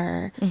shirt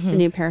or a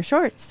new pair of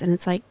shorts, and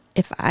it's like,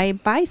 if I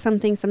buy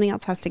something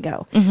else has to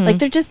go. Like,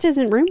 there just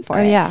isn't room for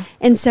it. Yeah.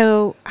 And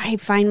so I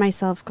find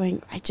myself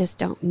going, I just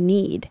don't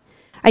need.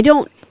 I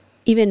don't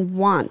even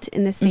want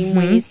in the same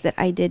ways that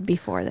I did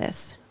before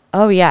this.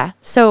 Oh, yeah.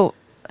 So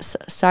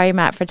sorry,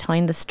 Matt, for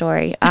telling the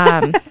story.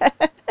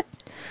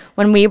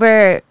 When we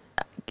were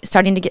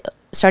starting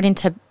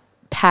to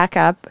pack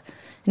up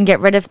and get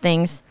rid of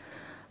things,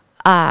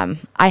 I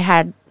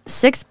had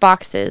 6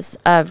 boxes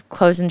of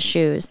clothes and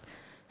shoes,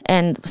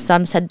 and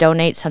some said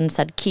donate, some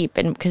said keep.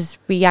 And because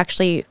we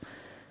actually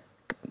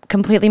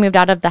completely moved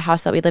out of the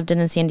house that we lived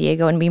in San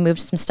Diego, and we moved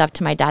some stuff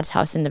to my dad's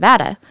house in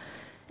Nevada,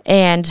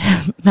 and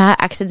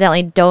Matt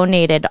accidentally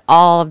donated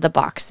all of the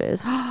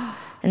boxes.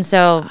 And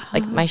so,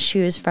 like, my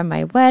shoes from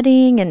my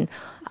wedding, and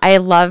I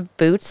love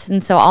boots,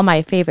 and so all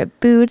my favorite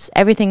boots,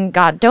 everything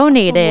got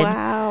donated.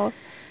 Wow.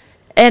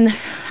 And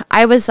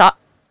I was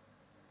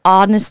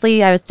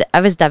honestly, I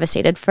was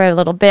devastated for a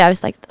little bit. I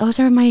was like, those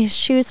are my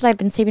shoes that I've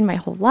been saving my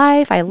whole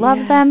life. I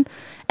love them.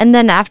 And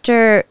then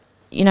after,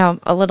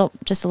 a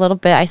little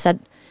bit, I said,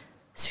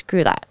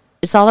 screw that.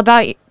 It's all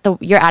about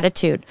your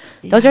attitude.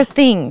 Those are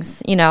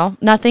things,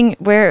 nothing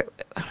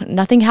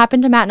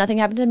happened to Matt, nothing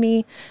happened to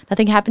me,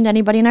 nothing happened to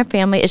anybody in our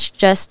family. It's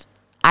just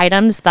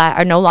items that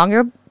are no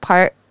longer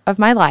part of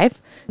my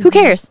life. Who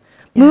cares?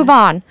 Move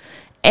on.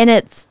 And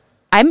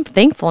I'm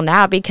thankful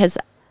now, because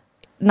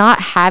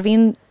not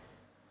having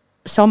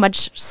so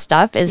much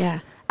stuff is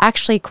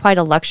actually quite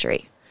a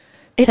luxury.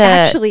 It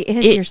actually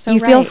is. You're so right.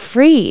 You feel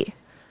free.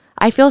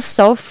 I feel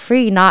so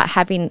free not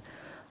having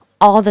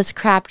all this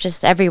crap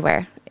just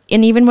everywhere.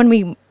 And even when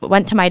we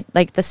went to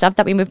the stuff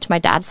that we moved to my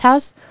dad's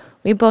house,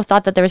 we both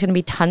thought that there was going to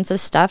be tons of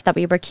stuff that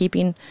we were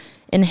keeping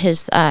in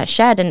his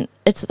shed. And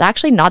it's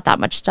actually not that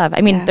much stuff.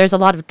 I mean, there's a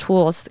lot of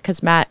tools,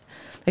 because Matt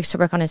likes to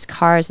work on his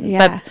cars.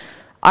 But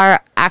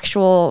our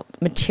actual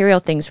material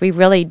things, we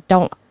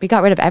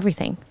got rid of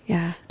everything.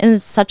 Yeah. And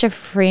it's such a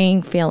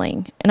freeing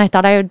feeling. And I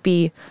thought I would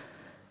be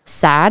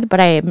sad, but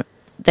I am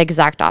the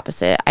exact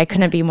opposite. I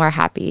couldn't be more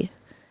happy.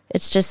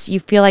 It's just, you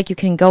feel like you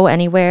can go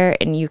anywhere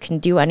and you can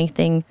do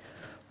anything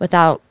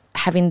without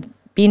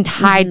being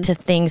tied to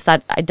things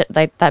that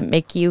that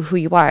make you who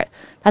you are.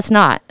 That's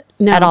not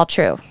at all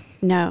true.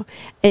 No.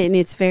 And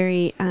it's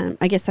very,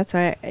 I guess that's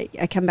why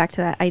I come back to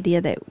that idea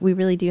that we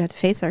really do have to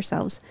face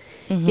ourselves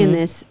in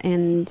this,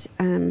 and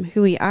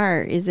who we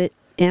are.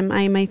 Am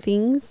I my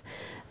things?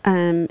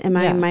 Am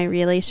I my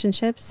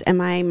relationships?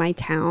 Am I my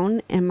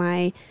town? Am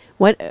I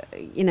what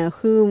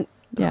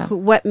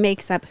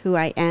makes up who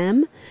I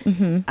am?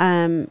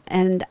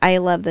 And I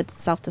love the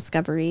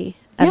self-discovery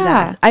of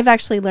that. I've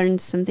actually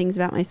learned some things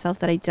about myself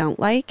that I don't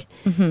like.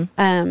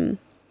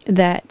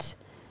 That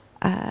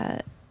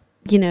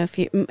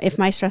if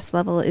my stress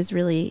level is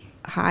really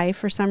high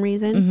for some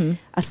reason,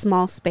 a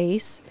small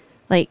space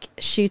like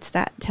shoots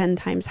that 10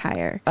 times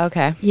higher.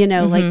 Okay.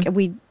 Like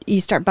you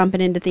start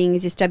bumping into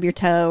things, you stub your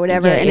toe,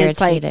 whatever, and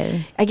irritated.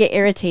 It's like I get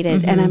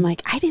irritated, and I'm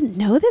like, I didn't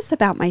know this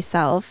about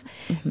myself,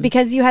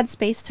 because you had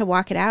space to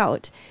walk it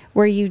out,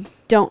 where you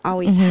don't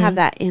always have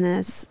that in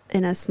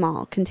a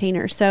small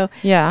container. So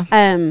so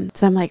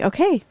I'm like,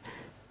 okay,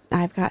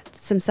 I've got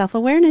some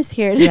self-awareness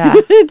here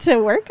to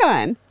work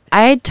on.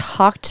 I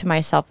talked to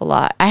myself a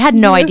lot. I had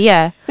no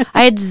idea.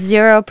 I had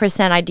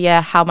 0%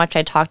 idea how much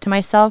I talked to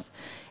myself,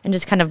 and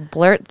just kind of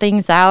blurt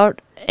things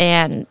out.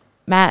 And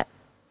Matt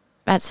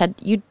said,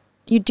 you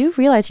do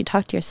realize you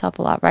talk to yourself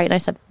a lot, right? And I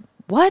said,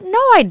 what? No,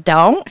 I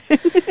don't.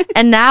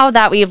 And now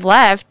that we've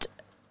left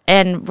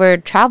and we're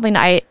traveling,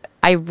 I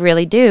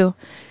really do.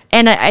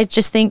 And I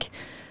just think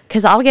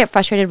because I'll get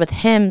frustrated with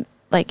him.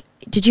 Like,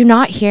 did you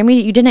not hear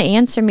me? You didn't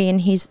answer me. And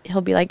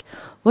he'll be like,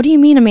 what do you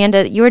mean,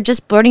 Amanda? You were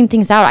just blurting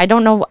things out. I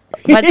don't know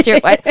what's your,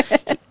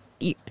 what,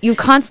 you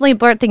constantly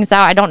blurt things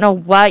out. I don't know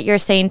what you're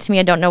saying to me.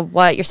 I don't know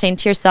what you're saying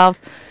to yourself.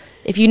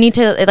 If you need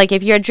to, like,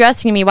 if you're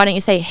addressing me, why don't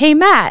you say, hey,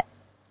 Matt,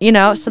 you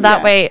know, so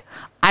that way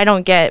I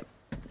don't get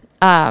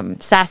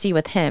sassy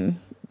with him,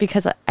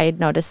 because I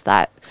noticed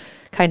that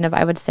kind of,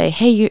 I would say,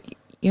 hey,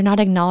 you're not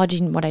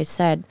acknowledging what I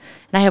said.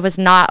 And I was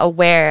not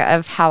aware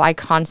of how I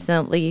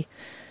constantly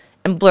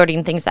am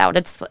blurting things out.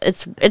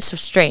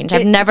 It's strange.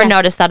 I've never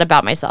noticed that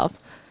about myself.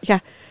 Yeah.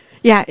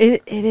 Yeah,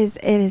 it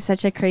is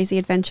such a crazy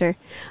adventure.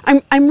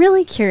 I'm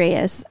really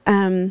curious.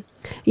 You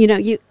know,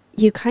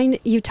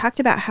 you talked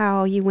about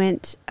how you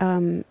went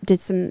did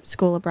some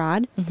school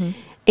abroad,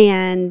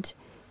 and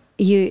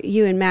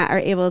you and Matt are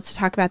able to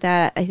talk about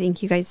that. I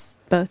think you guys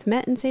both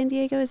met in San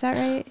Diego. Is that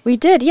right? We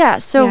did, yeah.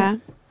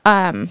 So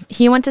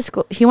he went to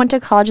school. He went to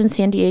college in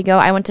San Diego.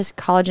 I went to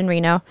college in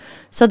Reno.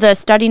 So the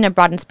studying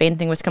abroad in Spain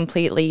thing was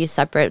completely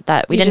separate.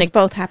 That we didn't just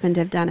both happened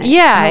to have done it.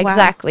 Yeah,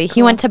 exactly. Cool.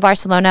 He went to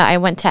Barcelona. I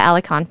went to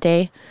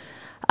Alicante.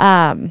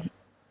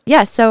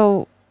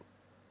 So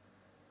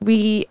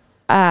we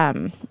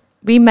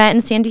met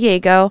in San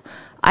Diego.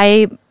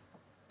 When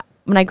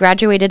I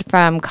graduated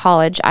from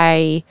college,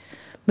 I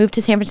moved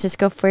to San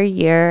Francisco for a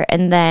year,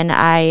 and then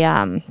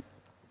I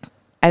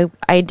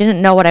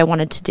didn't know what I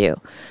wanted to do.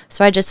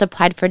 So I just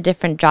applied for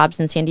different jobs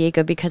in San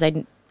Diego because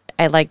I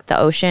like the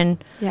ocean.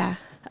 Yeah.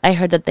 I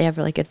heard that they have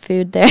really good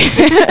food there.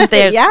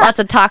 They have lots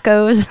of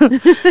tacos.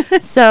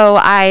 So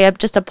I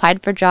just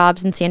applied for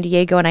jobs in San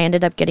Diego, and I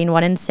ended up getting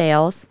one in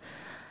sales.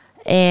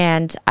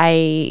 And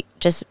I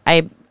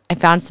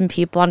found some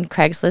people on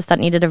Craigslist that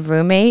needed a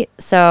roommate.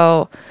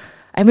 So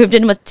I moved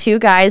in with two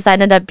guys that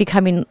ended up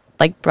becoming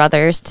like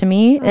brothers to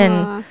me. Aww.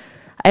 And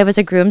I was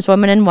a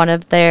groomswoman in one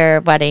of their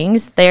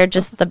weddings. They're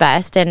just the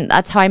best. And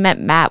that's how I met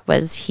Matt.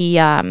 Was he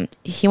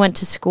went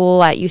to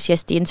school at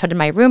UCSD, and so did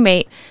my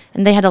roommate.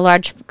 And they had a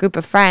large group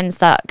of friends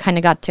that kind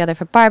of got together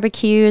for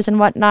barbecues and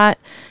whatnot.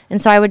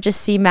 And so I would just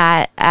see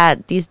Matt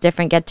at these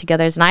different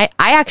get-togethers. And I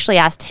actually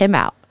asked him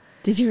out.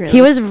 Did you really?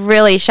 He was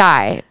really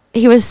shy.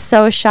 He was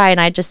so shy.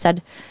 And I just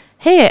said,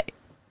 hey,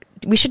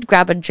 we should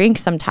grab a drink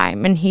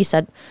sometime. And he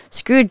said,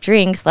 screw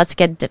drinks, let's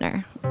get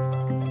dinner.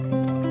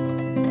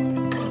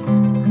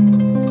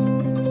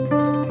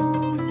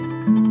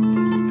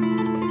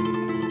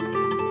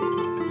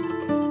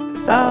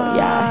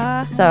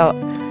 So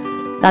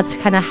that's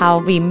kind of how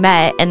we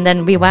met. And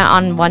then we went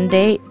on one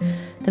date,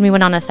 then we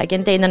went on a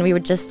second date, and then we were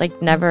just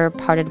like never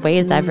parted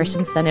ways ever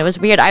since then. It was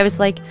weird. I was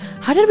like,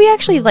 how did we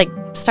actually like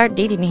start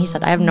dating? And he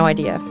said, I have no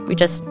idea. We're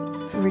just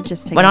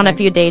went on a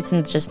few dates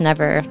and just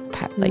never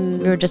we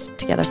were just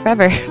together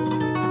forever.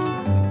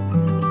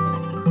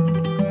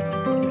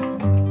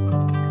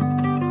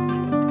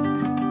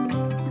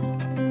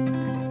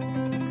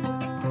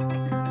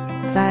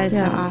 That is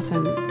so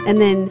awesome.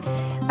 And then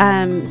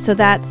so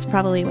that's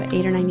probably,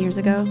 8 or 9 years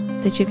ago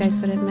that you guys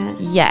would have met?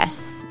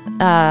 Yes.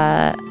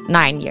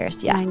 9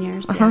 years, yeah. 9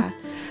 years, yeah.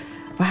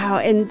 Wow.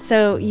 And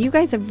so you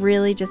guys have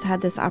really just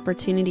had this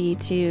opportunity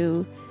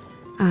to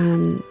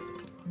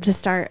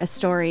start a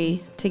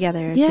story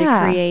together,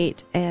 to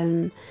create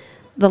the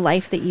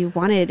life that you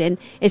wanted. And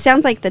it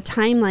sounds like the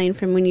timeline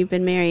from when you've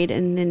been married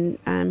and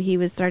then he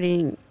was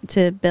starting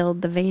to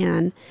build the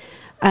van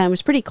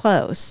was pretty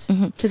close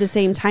to the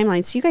same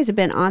timeline. So you guys have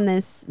been on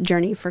this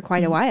journey for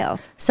quite a while.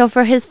 So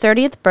for his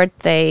 30th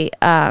birthday,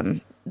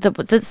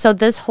 so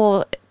this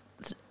whole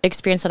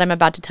experience that I'm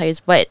about to tell you is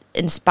what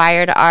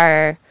inspired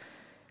us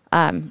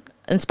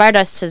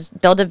to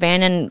build a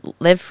van and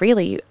live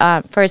freely.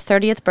 For his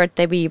 30th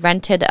birthday, we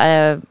rented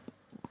a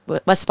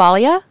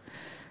Westfalia.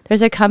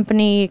 There's a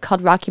company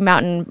called Rocky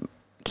Mountain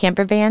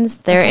Camper Vans.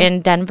 They're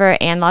in Denver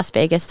and Las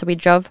Vegas. So we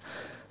drove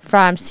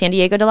from San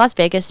Diego to Las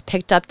Vegas,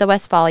 picked up the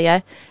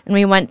Westfalia, and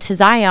we went to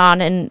Zion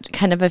and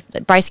kind of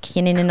Bryce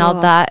Canyon and all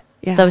that,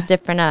 those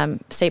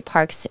different state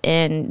parks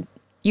in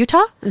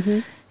Utah.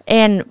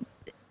 And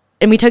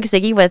we took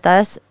Ziggy with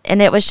us,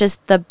 and it was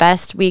just the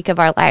best week of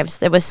our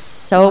lives. It was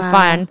so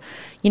fun.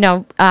 You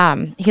know,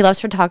 he loves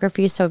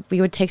photography, so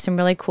we would take some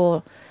really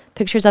cool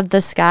pictures of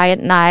the sky at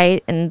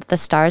night and the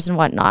stars and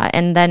whatnot.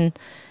 And then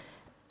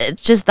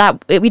it's just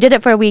that we did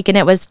it for a week, and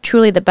it was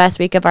truly the best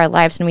week of our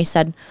lives. And we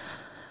said,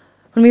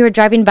 when we were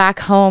driving back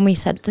home, we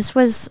said, this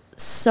was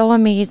so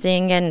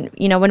amazing. And,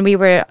 you know, when we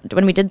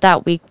did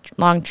that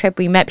week-long trip,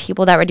 we met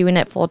people that were doing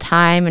it full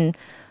time. And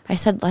I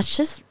said, let's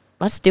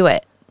do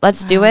it.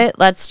 Let's do it.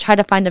 Let's try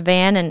to find a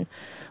van. And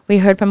we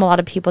heard from a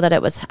lot of people that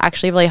it was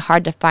actually really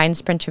hard to find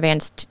Sprinter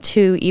vans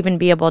to even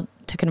be able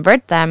to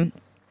convert them.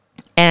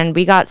 And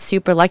we got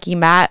super lucky.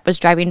 Matt was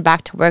driving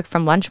back to work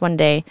from lunch one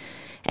day,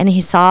 and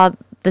he saw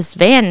this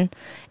van,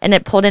 and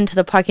it pulled into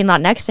the parking lot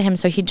next to him.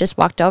 So he just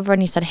walked over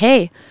and he said,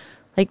 hey,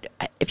 like,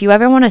 if you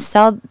ever want to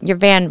sell your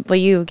van, will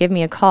you give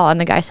me a call? And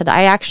the guy said,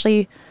 I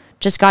actually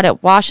just got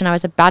it washed, and I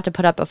was about to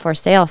put up a for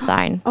sale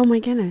sign. Oh my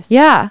goodness.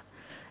 Yeah.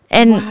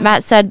 And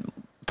Matt said,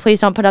 please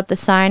don't put up the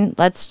sign.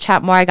 Let's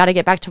chat more. I got to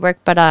get back to work.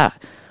 But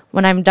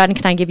when I'm done,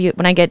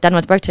 when I get done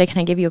with work today, can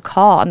I give you a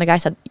call? And the guy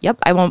said, yep,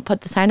 I won't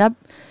put the sign up.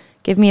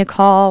 Give me a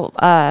call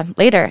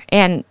later.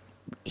 And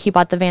he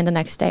bought the van the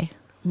next day.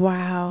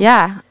 Wow.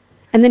 Yeah.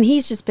 And then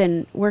he's just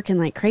been working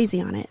like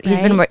crazy on it,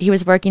 right? He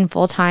was working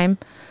full time.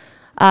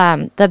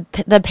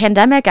 The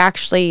pandemic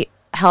actually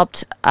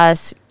helped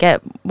us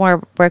get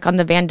more work on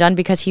the van done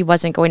because he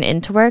wasn't going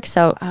into work.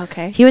 So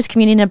he was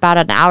commuting about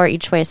an hour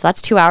each way. So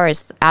that's 2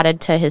 hours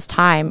added to his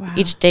time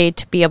each day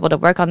to be able to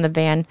work on the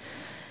van.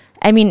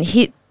 I mean,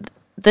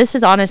 this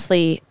is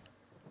honestly,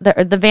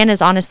 the van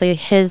is honestly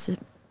his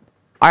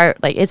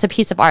art. Like, it's a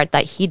piece of art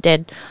that he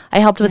did. I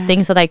helped with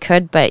things that I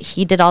could, but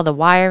he did all the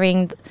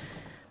wiring.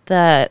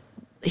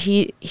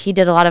 He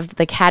did a lot of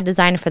the CAD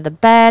design for the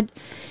bed.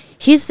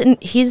 He's an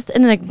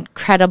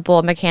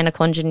incredible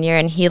mechanical engineer,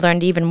 and he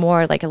learned even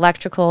more like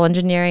electrical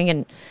engineering.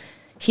 And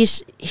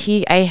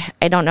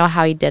I don't know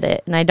how he did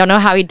it, and I don't know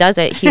how he does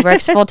it. He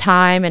works full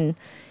time, and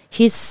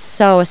he's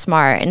so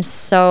smart and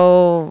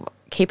so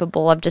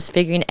capable of just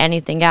figuring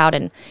anything out.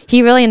 And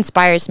he really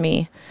inspires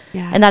me.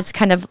 Yeah. And that's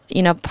kind of,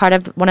 part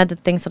of one of the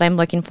things that I'm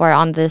looking for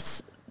on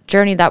this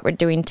journey that we're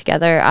doing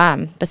together.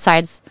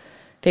 Besides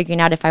figuring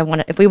out if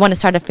we want to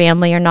start a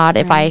family or not,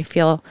 if I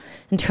feel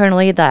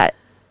internally that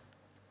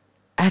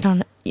I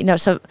don't,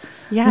 so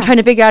I'm trying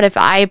to figure out if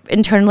I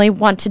internally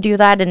want to do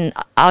that, and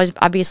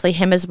obviously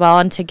him as well,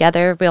 and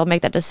together we'll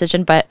make that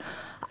decision. But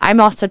I'm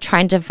also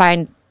trying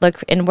to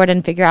look inward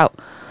and figure out,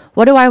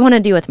 what do I want to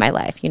do with my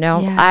life?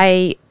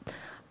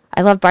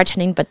 I love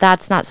bartending, but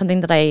that's not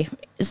something that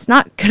it's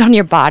not good on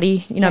your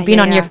body, being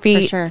on your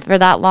feet for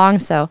that long.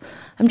 So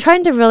I'm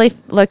trying to really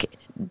look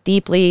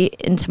deeply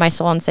into my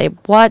soul and say,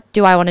 what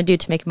do I want to do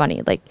to make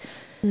money? Like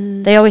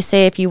they always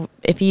say, if you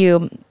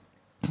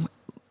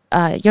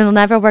you'll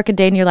never work a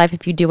day in your life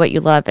if you do what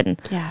you love.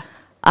 And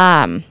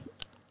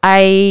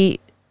I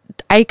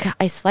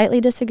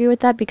slightly disagree with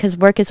that, because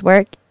work is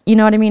work. You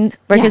know what I mean?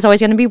 Work is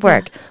always going to be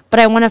work, but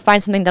I want to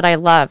find something that I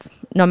love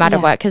no matter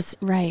what. Because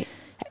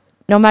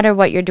no matter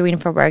what you're doing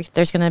for work,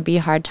 there's going to be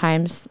hard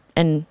times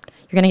and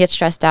you're going to get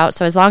stressed out.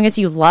 So as long as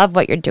you love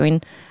what you're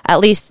doing, at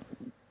least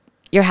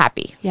you're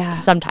happy. Yeah.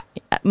 Sometimes,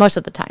 most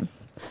of the time.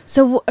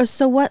 So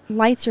what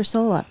lights your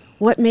soul up?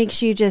 What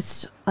makes you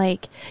just,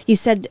 like you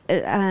said,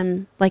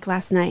 like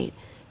last night,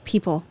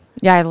 people?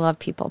 Yeah, I love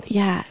people.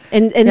 Yeah.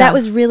 And that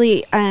was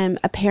really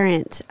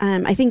apparent.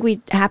 I think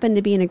we happened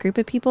to be in a group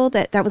of people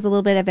that was a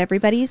little bit of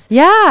everybody's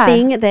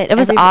thing. That it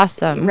was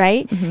awesome.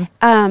 Right?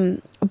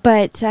 Mm-hmm.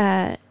 But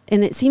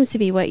and it seems to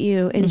be what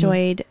you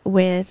enjoyed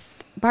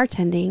with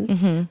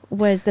bartending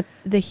was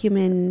the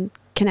human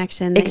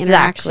connection, the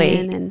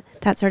interaction, and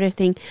that sort of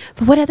thing.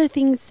 But what other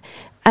things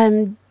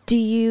do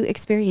you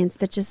experience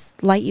that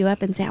just light you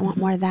up and say, I want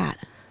more of that?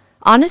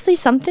 Honestly,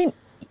 something.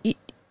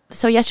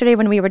 So yesterday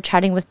when we were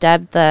chatting with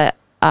Deb, the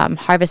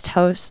Harvest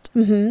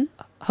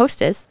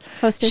hostess,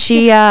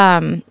 she,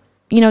 how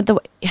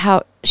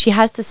she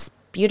has this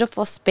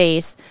beautiful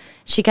space.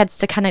 She gets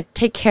to kind of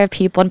take care of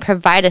people and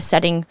provide a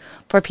setting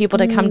for people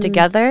to come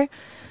together.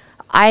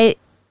 I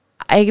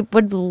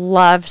would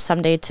love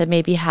someday to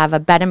maybe have a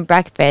bed and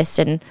breakfast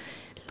and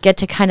get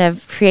to kind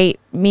of create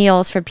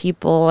meals for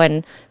people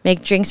and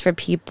make drinks for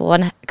people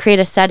and create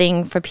a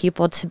setting for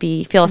people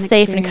to feel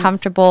safe and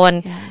comfortable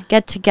and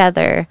get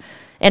together.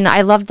 And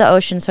I love the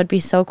ocean, so it'd be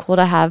so cool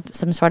to have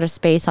some sort of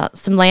space,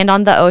 some land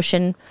on the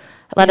ocean.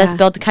 Let us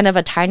build kind of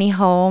a tiny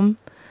home.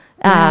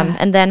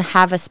 And then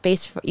have a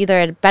space for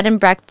either a bed and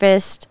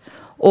breakfast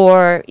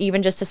or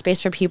even just a space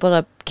for people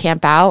to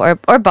camp out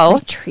or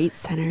both. Retreat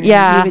center.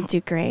 Yeah. You would do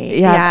great.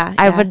 Yeah.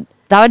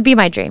 That would be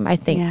my dream, I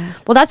think. Yeah.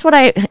 Well, that's what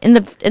in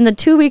the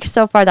 2 weeks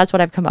so far, that's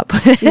what I've come up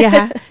with.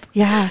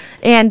 Yeah.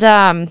 And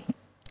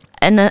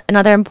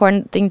another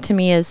important thing to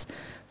me is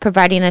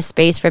providing a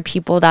space for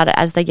people that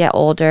as they get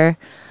older.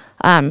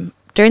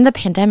 During the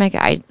pandemic,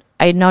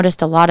 I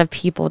noticed a lot of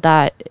people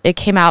that it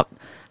came out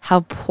how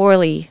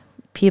poorly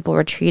people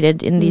were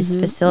treated in these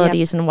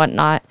facilities and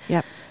whatnot.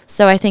 Yep.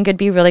 So I think it'd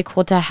be really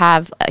cool to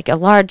have like a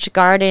large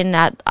garden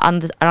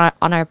on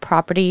our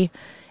property,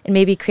 and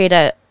maybe create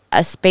a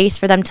space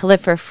for them to live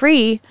for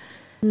free.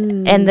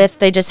 And if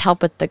they just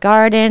help with the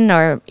garden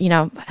or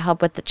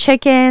help with the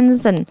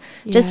chickens, and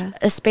just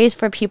a space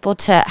for people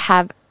to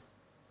have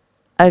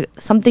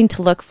something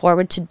to look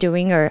forward to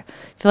doing or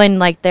feeling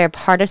like they're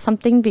part of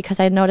something. Because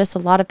I notice a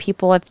lot of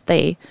people, if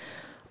they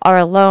are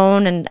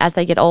alone and as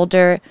they get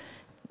older,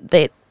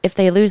 if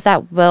they lose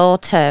that will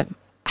to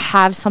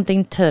have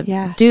something to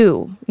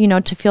do,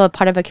 to feel a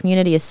part of a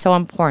community is so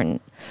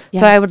important.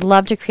 So I would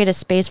love to create a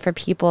space for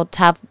people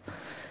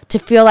to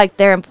feel like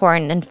they're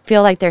important and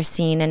feel like they're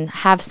seen and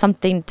have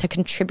something to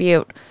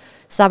contribute,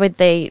 so that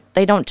way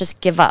they don't just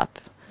give up.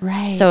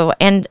 Right. So,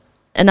 and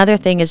another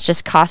thing is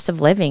just cost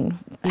of living,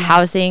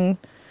 housing.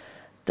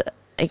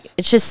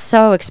 It's just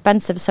so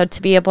expensive. So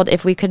to be able to,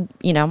 if we could,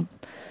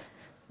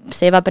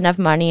 save up enough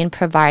money and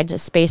provide a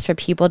space for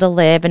people to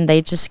live, and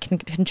they just can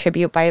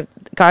contribute by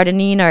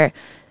gardening or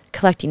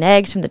collecting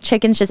eggs from the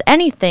chickens, just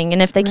anything. And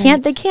if they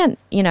can't, they can't,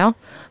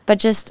 but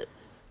just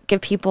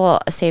give people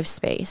a safe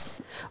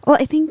space. Well,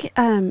 I think,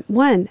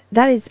 one,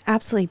 that is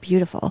absolutely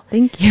beautiful.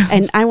 Thank you.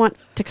 And I want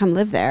to come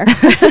live there.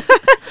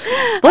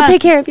 We'll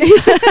take care of you.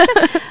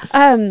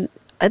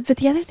 But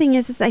the other thing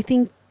is I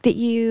think that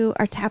you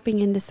are tapping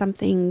into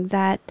something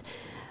that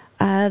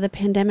the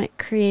pandemic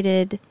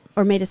created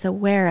or made us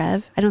aware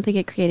of. I don't think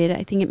it created it.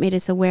 I think it made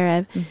us aware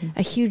of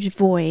a huge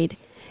void.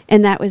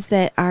 And that was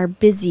that our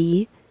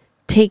busy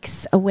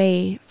takes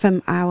away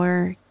from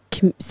our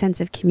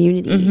sense of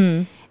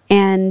community.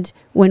 And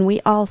when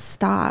we all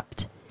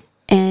stopped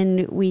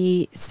and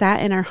we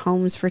sat in our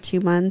homes for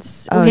 2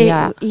 months,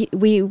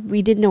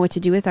 we didn't know what to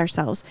do with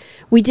ourselves.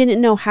 We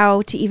didn't know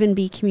how to even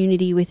be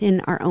community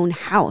within our own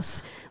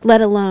house,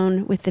 let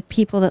alone with the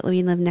people that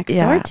we live next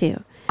door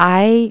to.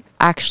 I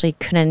actually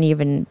couldn't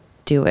even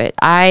do it.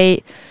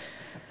 I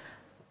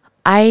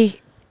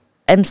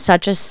am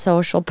such a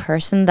social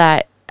person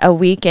that a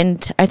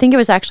weekend, I think it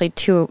was actually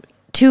two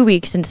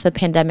weeks into the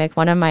pandemic,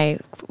 one of my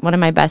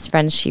best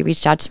friends, she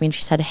reached out to me and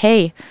she said,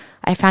 "Hey,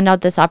 I found out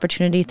this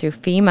opportunity through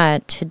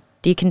FEMA to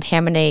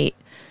decontaminate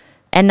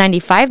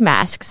N95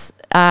 masks.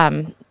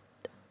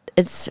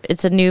 It's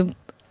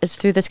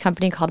through this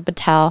company called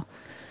Battelle.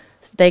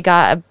 They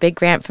got a big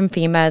grant from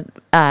FEMA.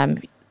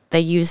 They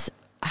use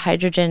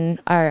hydrogen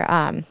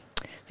or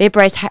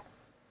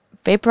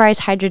vaporized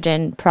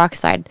hydrogen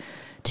peroxide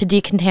to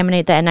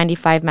decontaminate the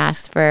N95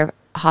 masks for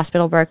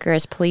hospital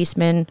workers,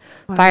 policemen,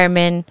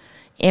 firemen,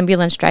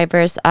 ambulance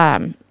drivers.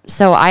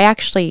 So I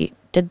actually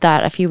did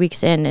that a few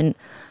weeks in, and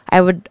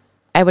I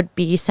would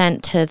be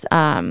sent to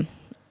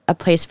a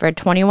place for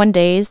 21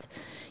 days.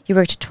 You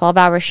worked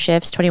 12-hour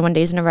shifts, 21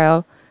 days in a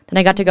row. Then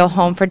I got to go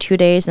home for 2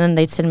 days, and then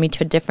they'd send me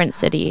to a different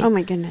city. Oh,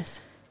 my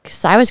goodness.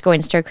 Because I was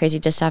going stir crazy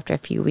just after a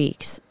few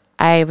weeks.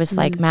 I was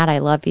like, Matt, I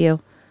love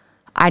you.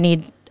 I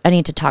need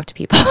to talk to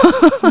people.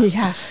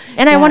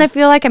 And I want to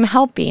feel like I'm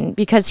helping,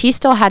 because he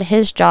still had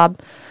his job,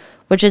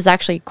 which is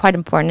actually quite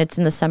important. It's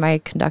in the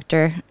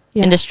semiconductor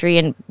industry,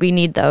 and we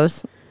need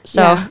those.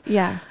 So,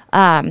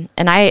 and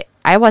I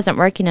wasn't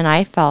working, and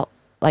I felt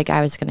like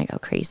I was going to go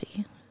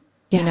crazy.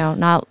 You know,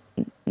 not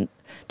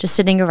just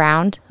sitting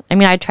around. I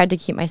mean, I tried to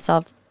keep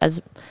myself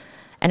as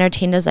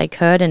entertained as I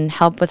could and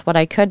help with what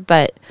I could,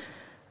 but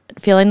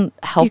feeling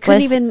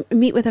helpless. You couldn't even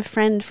meet with a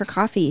friend for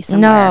coffee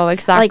somewhere. No,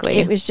 exactly.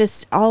 Like, it was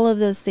just all of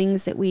those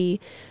things that we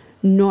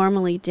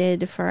normally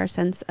did for our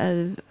sense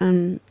of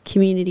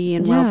community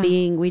and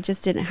well-being. We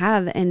just didn't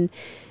have. And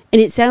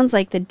it sounds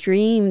like the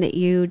dream that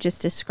you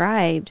just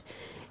described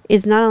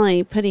is not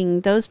only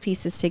putting those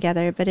pieces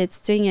together, but it's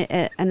doing it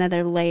at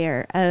another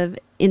layer of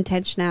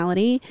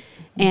intentionality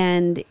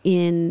and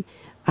in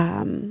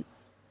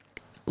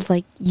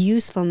like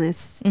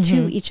usefulness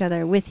to each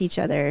other, with each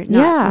other.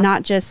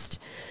 Not just,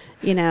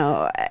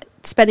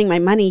 spending my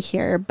money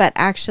here, but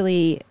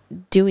actually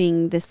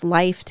doing this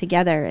life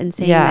together and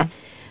saying that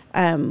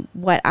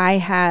what I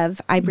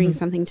have, I bring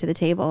something to the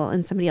table,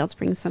 and somebody else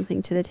brings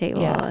something to the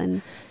table.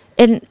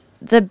 And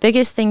the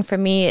biggest thing for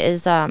me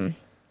is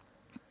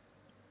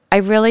I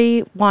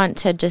really want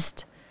to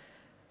just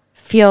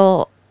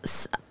feel,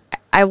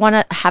 I want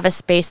to have a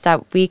space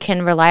that we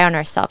can rely on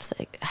ourselves,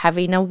 like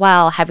having a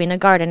well, having a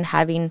garden,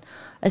 having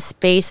a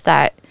space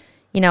that,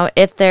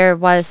 if there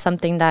was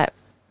something that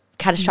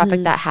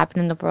catastrophic that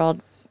happened in the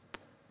world,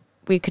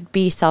 we could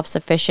be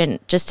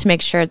self-sufficient, just to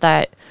make sure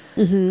that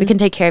we can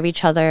take care of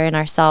each other and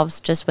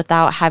ourselves, just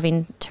without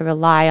having to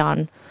rely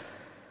on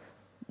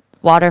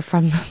water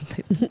from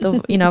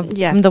from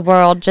the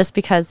world, just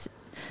because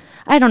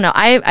I don't know.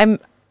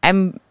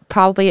 I'm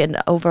probably an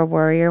over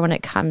worrier when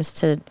it comes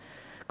to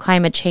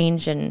climate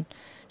change and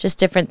just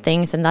different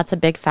things, and that's a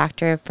big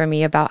factor for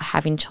me about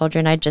having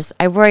children.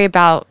 I worry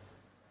about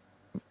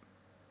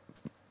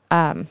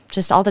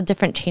just all the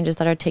different changes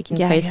that are taking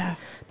place,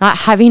 not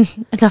having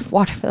enough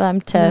water for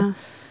them to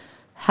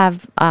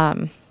have.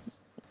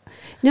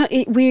 No,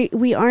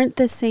 we aren't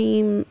the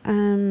same.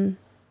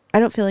 I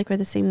don't feel like we're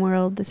the same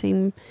world, the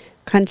same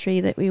country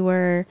that we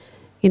were,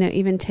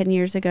 even 10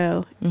 years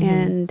ago.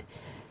 And,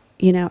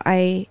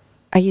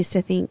 I used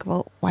to think,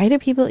 well, why do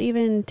people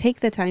even take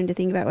the time to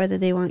think about whether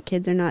they want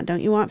kids or not?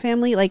 Don't you want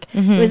family? Like,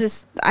 it was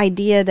this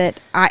idea that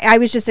I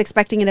was just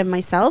expecting it of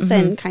myself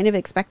and kind of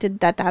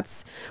expected that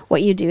that's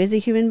what you do as a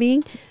human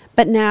being.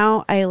 But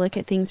now I look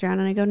at things around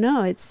and I go,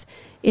 no, it's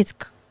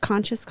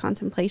conscious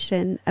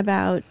contemplation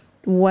about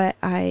what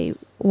I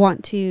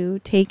want to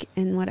take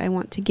and what I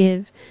want to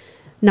give,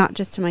 not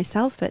just to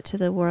myself, but to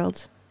the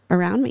world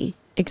around me.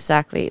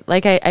 Exactly.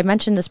 Like I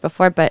mentioned this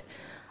before, but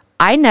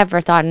I never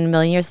thought in a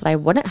million years that I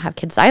wouldn't have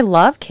kids. I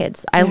love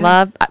kids. I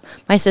love,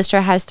 my sister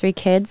has 3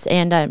 kids,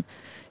 and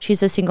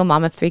she's a single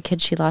mom of 3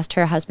 kids. She lost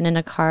her husband in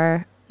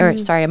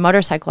a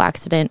motorcycle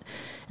accident.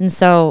 And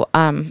so,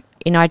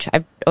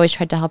 I've always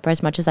tried to help her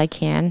as much as I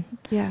can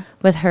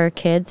with her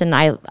kids. And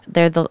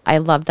I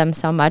love them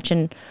so much.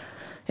 And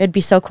it'd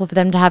be so cool for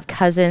them to have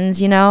cousins,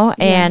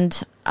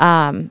 and,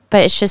 but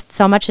it's just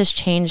so much has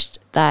changed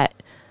that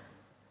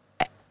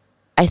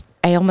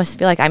I almost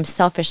feel like I'm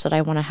selfish that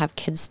I want to have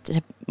kids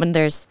when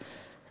there's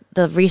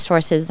the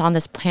resources on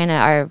this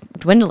planet are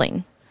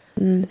dwindling.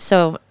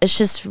 So it's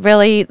just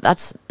really,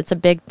 it's a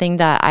big thing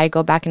that I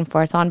go back and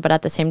forth on. But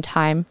at the same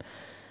time,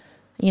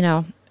 you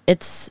know,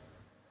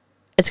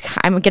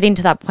 I'm getting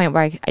to that point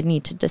where I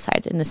need to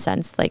decide, in a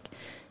sense, like,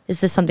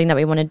 is this something that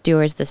we want to do,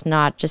 or is this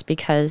not? Just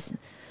because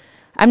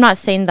I'm not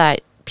saying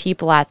that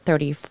people at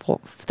 34,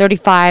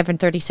 35 and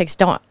 36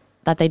 don't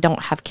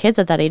have kids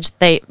at that age.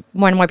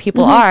 More and more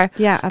people are.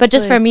 Yeah, absolutely. But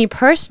just for me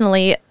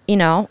personally, you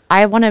know,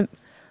 I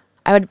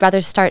would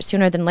rather start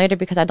sooner than later,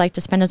 because I'd like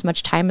to spend as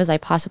much time as I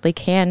possibly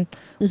can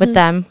with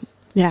them.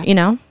 Yeah. You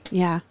know?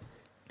 Yeah.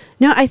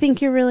 No, I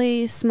think you're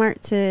really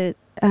smart to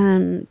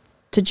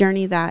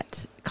journey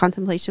that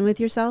contemplation with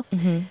yourself,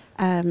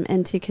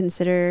 and to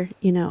consider,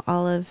 you know,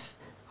 all of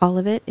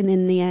it. And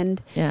in the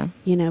end,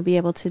 you know, be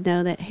able to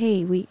know that,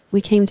 hey,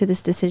 we came to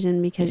this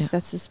decision because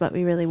this is what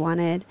we really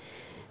wanted.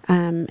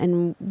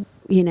 And,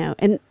 you know,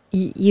 and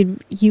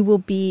you will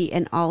be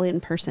an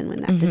all-in person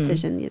when that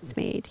decision gets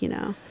made, you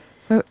know.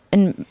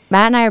 And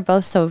Matt and I are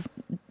both so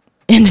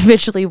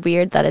individually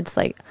weird that it's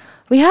like,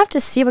 we have to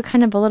see what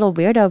kind of a little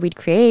weirdo we'd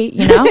create,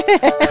 you know? Well,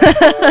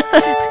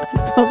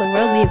 the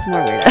world needs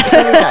more weirdos.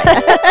 Let me tell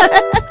you.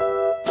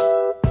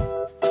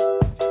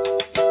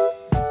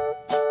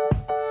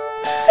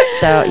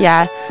 So,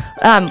 yeah.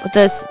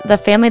 The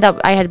family that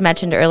I had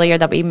mentioned earlier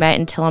that we met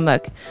in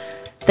Tillamook,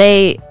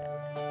 they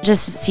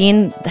just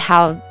seen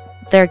how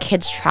their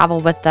kids travel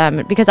with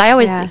them, because I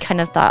always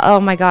kind of thought, oh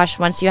my gosh,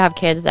 once you have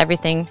kids,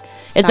 everything,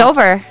 it's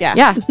over.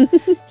 Yeah.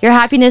 Your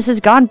happiness is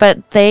gone. But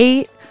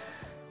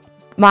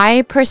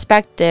my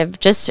perspective,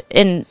 just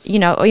in, you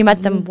know, we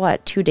met them,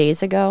 2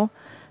 days ago?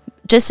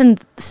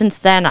 Since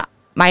then,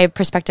 my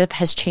perspective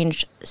has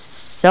changed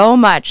so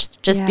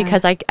much, just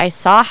because I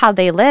saw how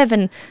they live,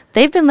 and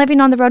they've been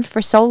living on the road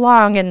for so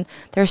long, and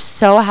they're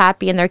so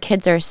happy, and their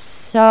kids are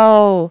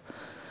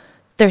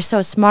they're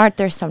so smart,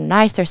 they're so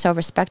nice, they're so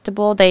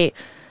respectable. They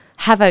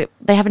have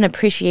an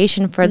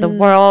appreciation for the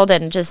world,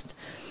 and just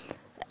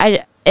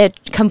it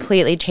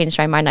completely changed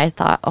my mind. I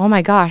thought, oh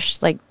my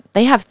gosh, like,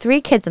 they have 3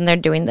 kids and they're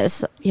doing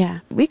this. Yeah.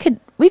 We could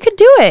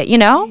do it, you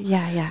know?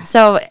 Yeah.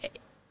 So,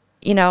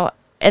 you know,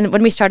 and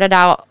when we started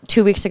out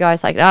 2 weeks ago, I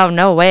was like, oh,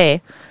 no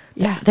way.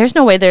 Yeah. There's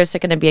no way there's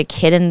going to be a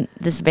kid in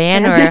this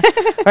van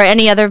or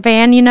any other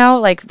van, you know?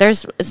 Like,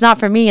 it's not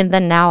for me. And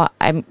then now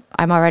I'm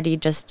already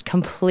just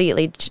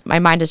completely, my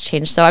mind has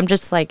changed. So I'm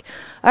just like,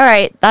 all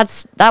right,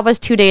 that was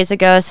 2 days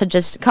ago. So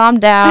just calm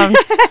down,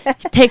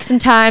 take some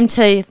time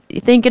to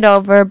think it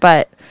over.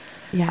 But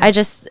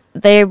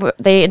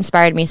they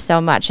inspired me so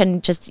much.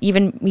 And just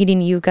even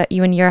meeting you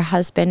and your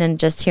husband, and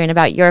just hearing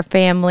about your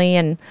family,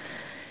 and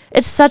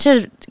it's such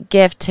a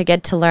gift to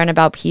get to learn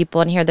about people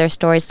and hear their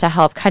stories, to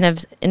help kind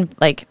of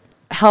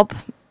help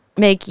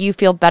make you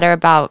feel better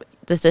about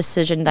this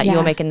decision that you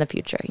will make in the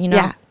future, you know?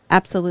 Yeah,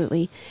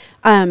 absolutely.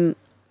 And,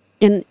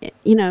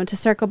 you know, to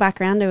circle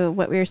back around to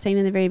what we were saying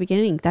in the very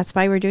beginning, that's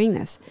why we're doing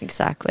this.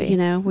 Exactly. You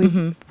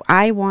know,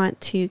 I want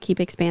to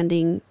keep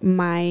expanding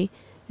my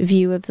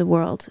view of the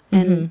world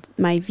and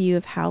my view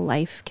of how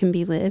life can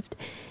be lived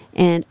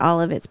and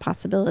all of its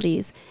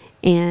possibilities.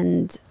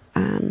 And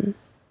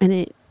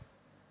it,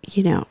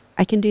 you know,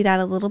 I can do that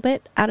a little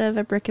bit out of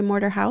a brick and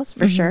mortar house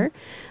for sure.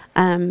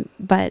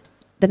 But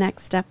the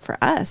next step for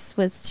us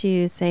was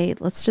to say,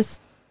 let's just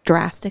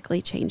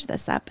drastically change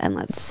this up, and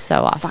let's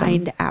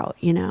find out,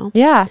 you know?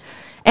 Yeah.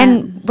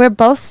 And we're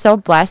both so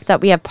blessed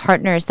that we have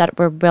partners that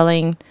were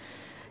willing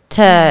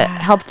to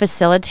help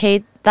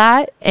facilitate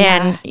that,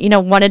 and, you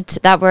know,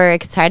 that were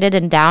excited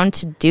and down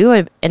to do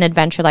an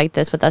adventure like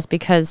this with us,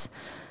 because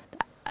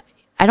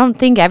I don't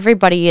think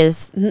everybody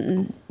is.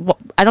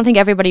 I don't think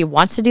everybody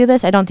wants to do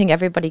this. I don't think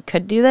everybody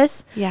could do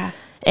this. Yeah.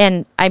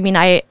 And I mean,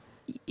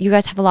 you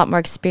guys have a lot more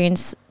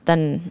experience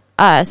than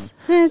us.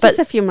 It's just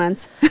a few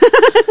months.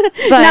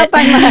 But not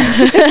by much.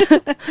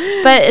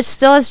 But it's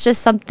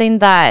just something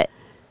that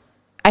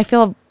I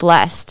feel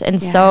blessed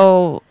and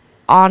so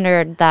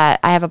honored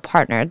that I have a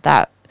partner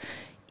that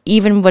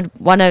even would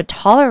want to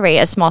tolerate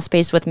a small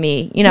space with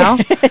me, you know?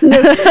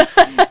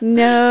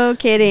 No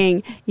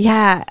kidding.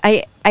 Yeah.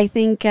 I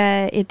think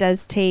it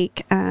does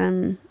take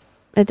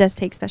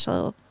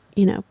special,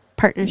 you know,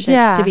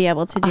 partnerships to be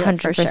able to do 100%.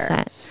 It for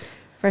sure.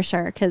 For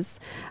sure. Because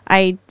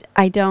I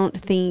don't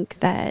think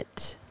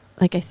that,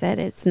 like I said,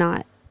 it's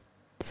not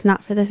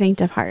for the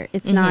faint of heart.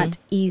 It's not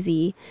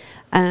easy.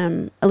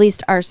 At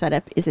least our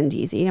setup isn't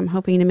easy. I'm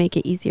hoping to make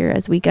it easier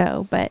as we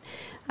go. But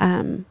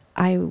I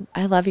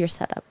love your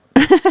setup.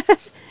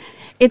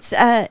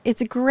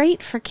 It's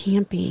great for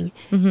camping.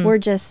 We're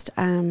just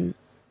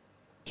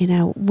you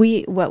know,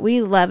 what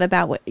we love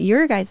about what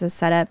your guys'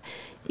 setup,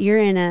 you're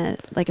in a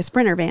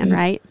Sprinter van,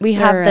 right? We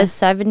have the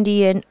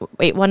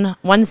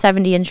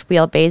 170-inch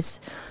wheelbase.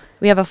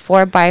 We have a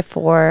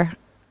 4x4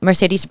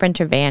 Mercedes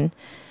Sprinter van,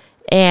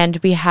 and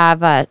we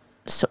have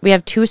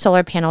 2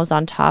 solar panels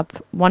on top.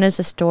 One is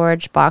a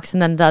storage box,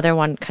 and then the other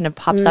one kind of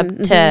pops up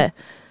to.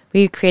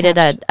 We created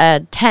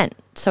a tent,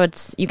 so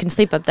you can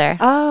sleep up there.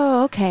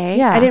 Oh, okay.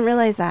 Yeah, I didn't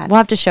realize that. We'll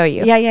have to show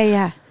you.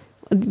 Yeah.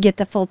 Get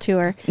the full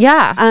tour.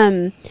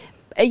 Yeah.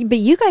 But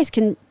you guys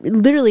can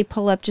literally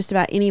pull up just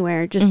about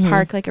anywhere, just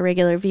park like a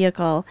regular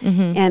vehicle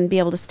and be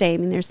able to stay. I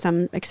mean, there's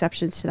some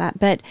exceptions to that.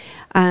 But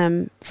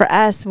for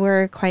us,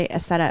 we're quite a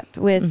setup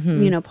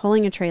with,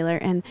 pulling a trailer.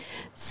 And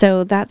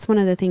so that's one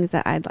of the things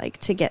that I'd like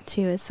to get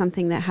to, is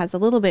something that has a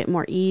little bit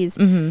more ease.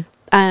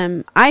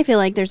 I feel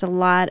like there's a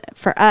lot,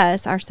 for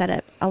us, our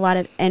setup, a lot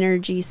of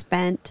energy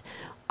spent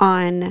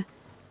on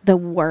the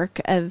work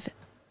of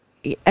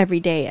every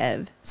day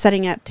of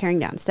setting up, tearing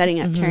down, setting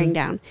up, tearing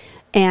down.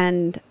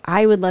 And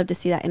I would love to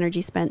see that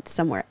energy spent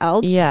somewhere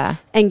else. Yeah.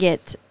 And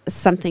get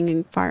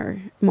something far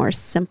more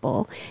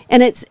simple.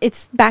 And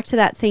it's back to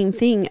that same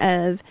thing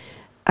of,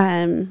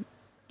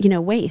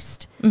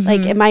 waste.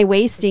 Like, am I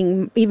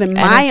wasting even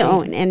my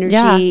own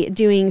energy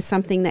doing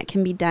something that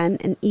can be done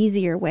an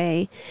easier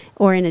way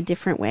or in a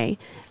different way?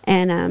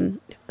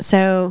 And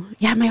so,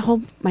 yeah, my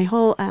whole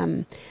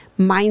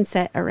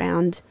mindset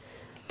around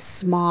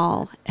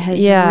small has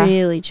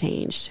really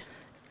changed.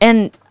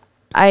 And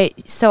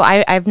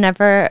I've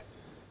never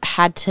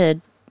had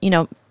to,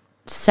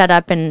 set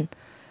up and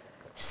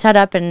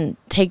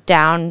take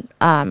down.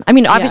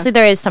 Obviously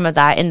there is some of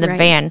that in the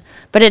van,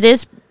 but it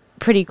is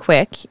pretty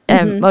quick.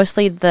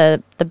 Mostly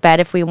the bed,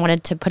 if we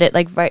wanted to put it,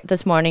 like right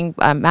this morning,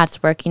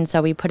 Matt's working,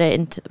 so we put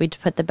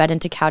the bed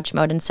into couch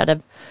mode instead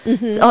of,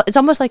 so it's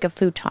almost like a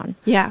futon.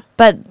 Yeah.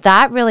 But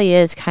that really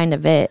is kind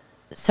of it.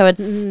 So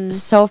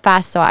it's so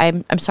fast. So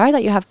I'm sorry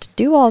that you have to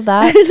do all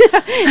that.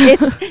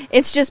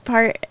 It's just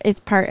part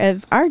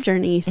of our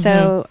journey.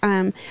 So,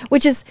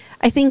 which is,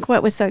 I think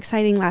what was so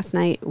exciting last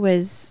night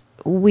was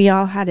we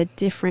all had a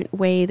different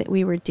way that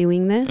we were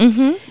doing this.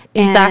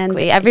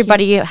 Exactly.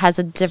 Everybody has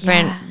a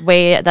different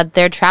way that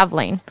they're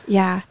traveling.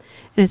 Yeah.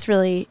 And it's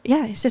really,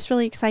 it's just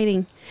really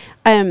exciting.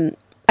 I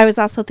was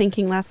also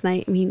thinking last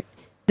night, I mean,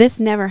 this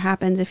never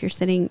happens if you're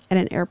sitting at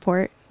an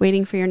airport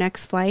waiting for your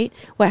next flight.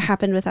 What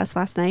happened with us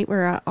last night,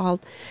 we're all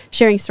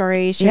sharing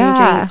stories, sharing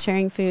drinks,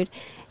 sharing food.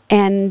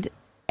 And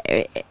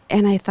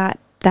I thought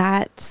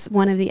that's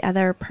one of the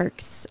other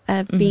perks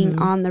of being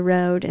on the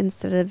road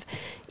instead of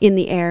in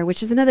the air,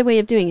 which is another way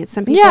of doing it.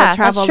 Some people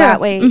travel that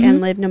way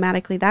and live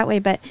nomadically that way.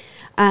 But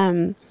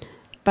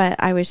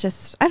I was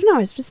just, I don't know, I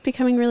was just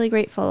becoming really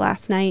grateful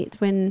last night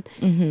when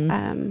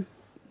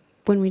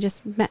we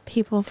just met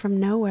people from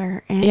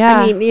nowhere. And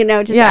I mean,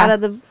 out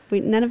of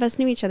none of us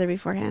knew each other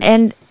beforehand.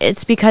 And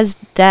it's because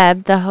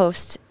Deb, the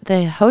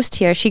host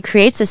here, she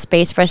creates a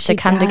space for us to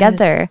come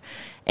together.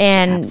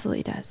 And she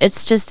absolutely does.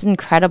 It's just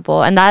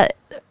incredible. And that,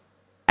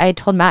 I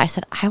told Matt, I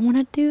said, I want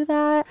to do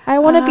that. I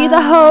want to be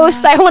the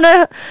host.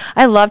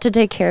 I love to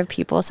take care of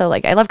people. So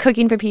like, I love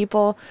cooking for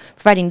people,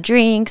 providing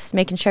drinks,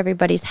 making sure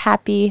everybody's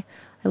happy.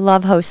 I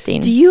love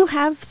hosting. Do you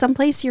have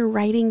someplace you're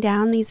writing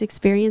down these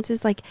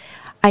experiences? Like,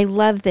 I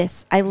love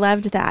this. I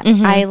loved that.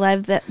 I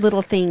love that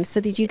little thing, so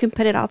that you can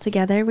put it all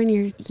together when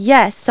you're...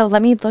 Yes. So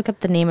let me look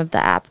up the name of the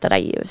app that I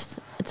use.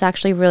 It's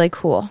actually really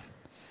cool.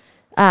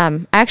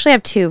 I actually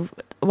have two.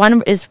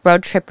 One is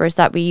Road Trippers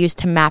that we use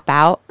to map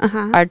out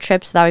our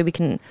trips. So that way we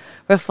can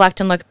reflect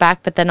and look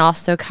back, but then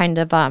also kind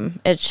of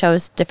it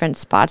shows different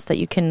spots that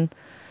you can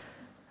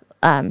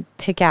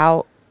pick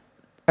out,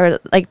 or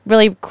like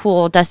really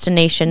cool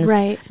destinations.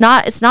 Right.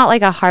 It's not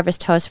like a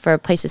harvest host for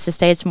places to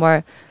stay. It's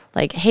more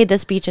like, hey,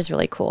 this beach is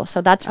really cool.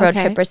 So that's Road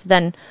Trippers.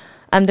 Then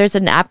there's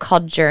an app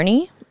called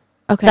Journey.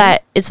 Okay.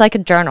 That it's like a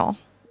journal.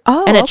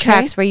 Oh, and it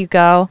tracks where you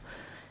go.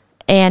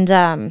 And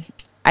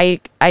I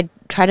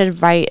try to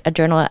write a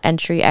journal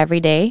entry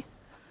every day,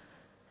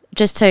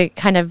 just to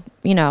kind of,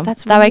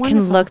 that's that way I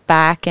can look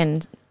back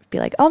and be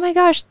like, oh my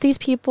gosh, these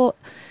people,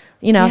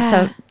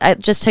 so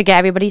just to get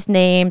everybody's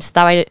names.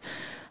 That way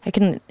I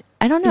can,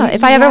 I don't know,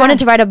 if I ever wanted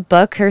to write a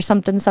book or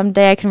something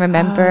someday, I can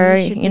remember,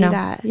 you should do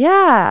that.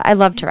 Yeah, I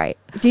love to write.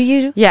 Do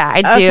you? Yeah,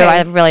 I do.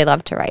 I really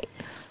love to write.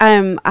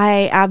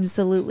 I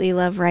absolutely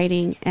love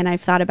writing, and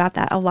I've thought about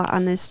that a lot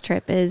on this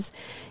trip is,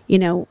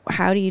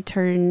 how do you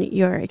turn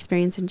your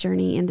experience and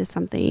journey into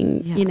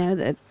something,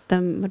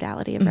 the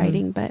modality of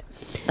writing. But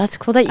that's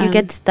cool that you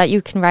that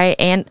you can write,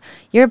 and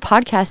your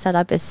podcast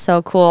setup is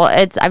so cool.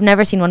 I've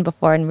never seen one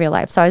before in real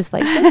life. So I was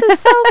like, this is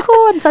so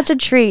cool and such a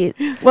treat.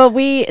 Well,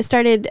 we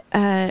started,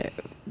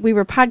 we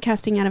were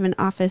podcasting out of an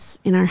office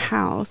in our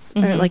house,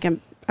 or like a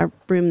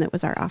room that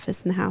was our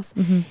office in the house.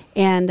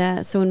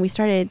 And so when we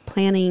started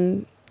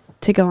planning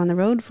to go on the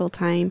road full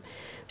time,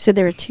 so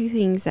there were two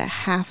things that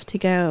have to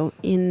go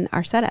in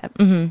our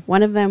setup.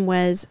 One of them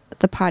was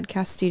the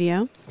podcast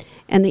studio,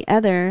 and the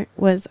other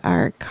was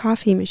our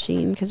coffee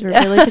machine, because we're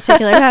really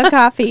particular about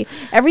coffee.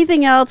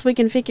 Everything else we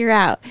can figure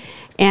out.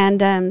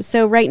 And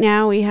so right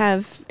now we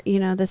have,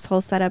 this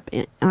whole setup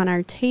on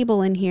our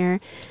table in here.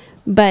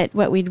 But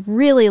what we'd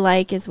really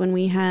like is when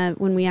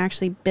we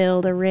actually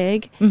build a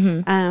rig,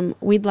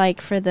 we'd like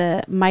for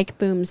the mic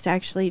booms to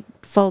actually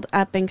fold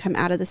up and come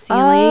out of the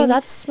ceiling. Oh,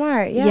 that's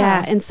smart. Yeah.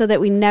 Yeah. And so that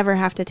we never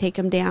have to take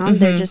them down.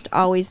 They're just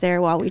always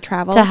there while we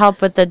travel. To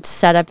help with the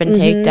setup and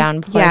take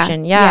down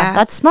portion. Yeah.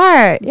 That's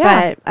smart.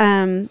 Yeah. But,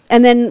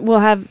 and then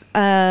we'll have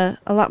a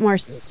lot more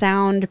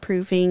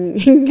soundproofing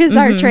because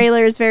our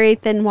trailer is very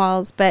thin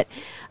walls. But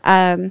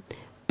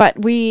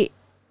we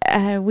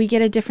we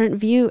get a different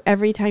view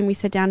every time we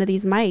sit down to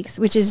these mics,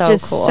 which is So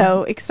just cool.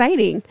 so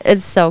exciting.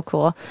 It's so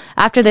cool.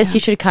 After this, you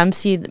should come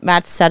see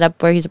Matt's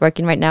setup where he's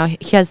working right now.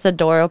 He has the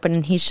door open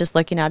and he's just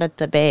looking out at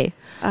the bay.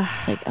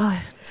 It's like,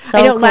 oh, it's so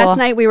I know cool. last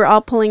night we were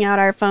all pulling out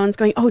our phones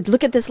going, oh,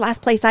 look at this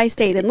last place I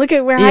stayed and look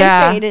at where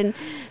Yeah. I stayed. And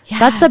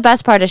That's the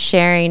best part of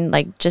sharing,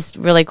 like, just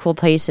really cool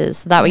places.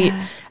 So that way,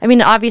 I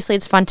mean, obviously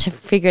it's fun to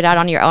figure it out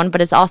on your own,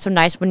 but it's also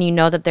nice when you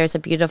know that there's a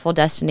beautiful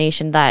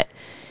destination that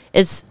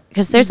is,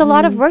 because there's a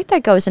lot of work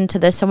that goes into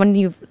this. So when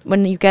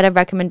you get a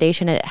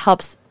recommendation, it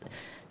helps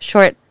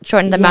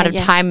shorten the amount of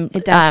time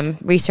it does.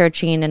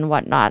 researching and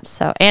whatnot.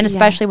 So, and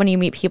especially when you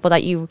meet people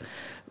that you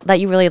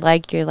really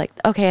like, you're like,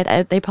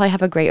 okay, they probably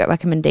have a great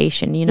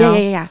recommendation, you know?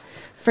 Yeah,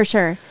 for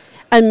sure.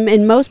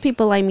 And most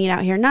people I meet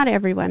out here, not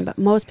everyone, but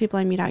most people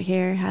I meet out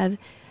here have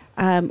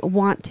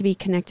want to be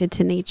connected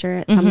to nature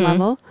at some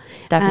level.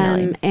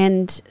 Definitely.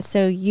 And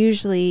so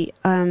usually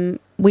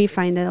we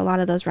find that a lot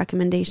of those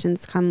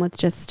recommendations come with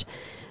just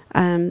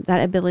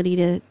that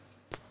ability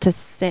to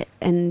sit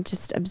and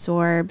just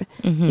absorb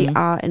the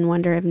awe and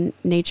wonder of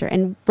nature.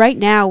 And right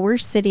now we're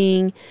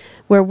sitting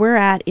where we're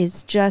at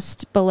is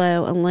just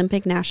below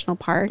Olympic National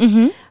Park,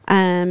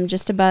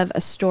 just above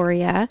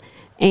Astoria,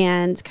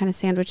 and kind of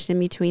sandwiched in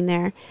between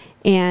there.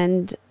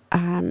 And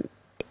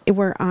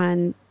we're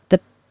on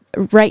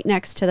right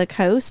next to the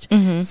coast.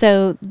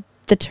 So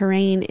the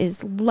terrain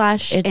is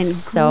lush It's and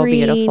so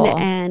green beautiful.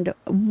 and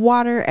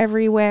water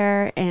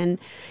everywhere. And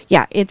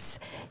it's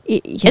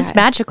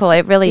magical.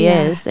 It really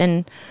Yeah. is.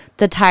 And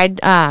the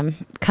tide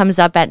comes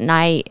up at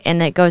night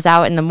and it goes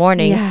out in the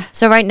morning. Yeah.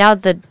 So right now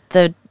the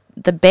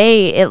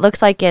bay, it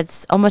looks like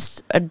it's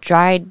almost a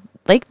dried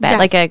lake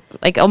bed, Yes.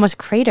 like almost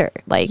crater.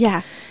 Like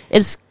Yeah.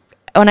 it's,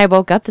 when I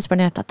woke up this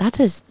morning, I thought that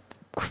is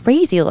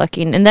crazy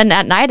looking. And then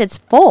at night it's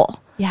full.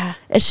 Yeah.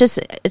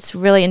 It's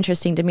really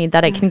interesting to me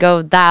that it can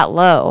go that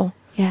low.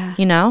 Yeah.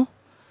 You know,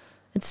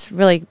 it's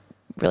really,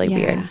 really Yeah.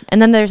 weird.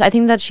 And then I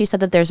think that she said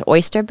that there's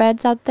oyster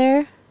beds out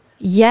there.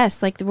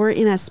 Yes, like we're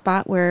in a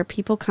spot where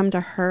people come to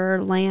her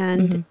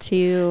land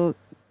to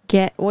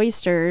get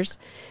oysters,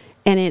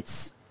 and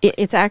it's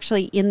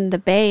actually in the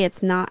bay.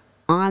 It's not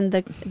on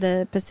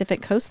the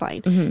Pacific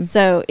coastline.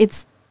 So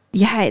it's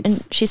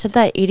And she said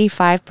that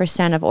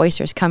 85% of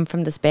oysters come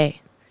from this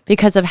bay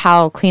because of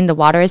how clean the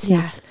water is.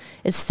 Yeah.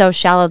 It's so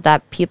shallow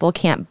that people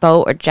can't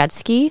boat or jet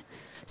ski.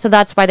 So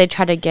that's why they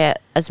try to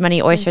get as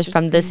many oysters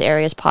from this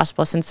area as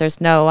possible, since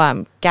there's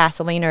no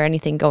gasoline or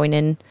anything going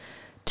in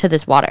to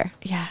this water.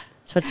 yeah.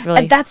 So it's really...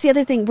 And that's the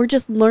other thing. We're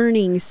just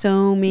learning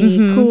so many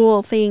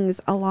cool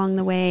things along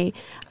the way.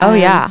 Oh,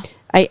 yeah.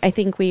 I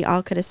think we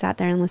all could have sat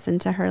there and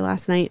listened to her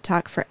last night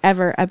talk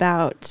forever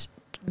about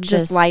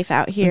just life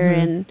out here.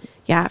 And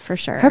yeah, for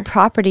sure. Her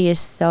property is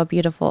so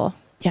beautiful.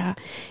 Yeah,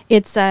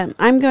 it's.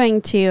 I'm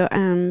going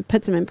to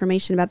put some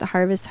information about the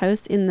Harvest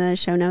Host in the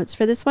show notes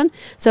for this one.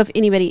 So if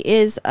anybody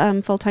is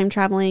full-time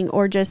traveling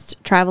or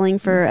just traveling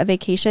for a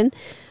vacation,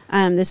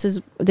 this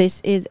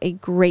is a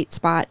great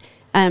spot.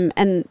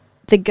 And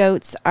the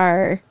goats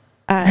are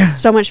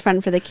so much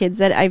fun for the kids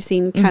that I've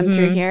seen come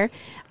through here.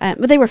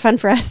 But they were fun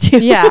for us too.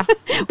 Yeah,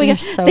 they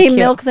so they cute.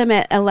 milk them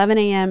at 11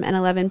 a.m. and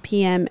 11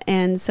 p.m.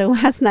 And so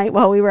last night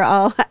while we were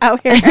all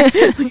out here,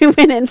 we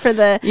went in for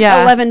the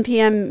 11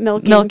 p.m.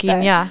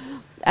 milking.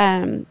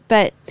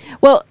 But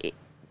well,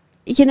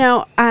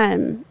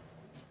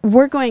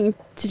 we're going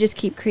to just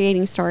keep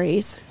creating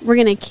stories. We're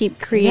going to keep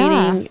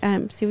creating.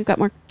 See, we've got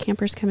more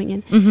campers coming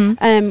in.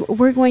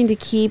 We're going to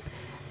keep,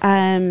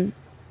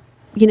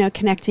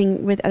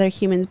 connecting with other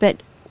humans.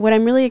 But what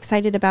I'm really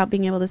excited about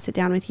being able to sit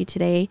down with you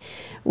today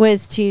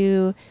was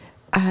to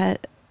dive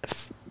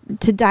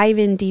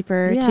in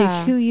deeper to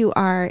who you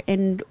are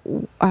and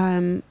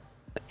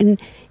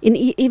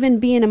even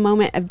be in a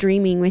moment of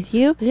dreaming with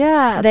you.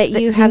 Yeah. That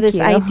you have this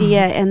thank you.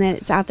 idea and that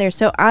it's out there.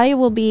 So I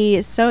will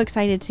be so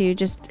excited to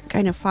just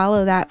kind of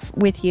follow that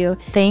with you.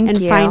 Thank and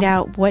you. find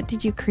out, what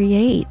did you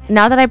create?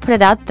 Now that I put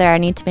it out there, I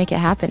need to make it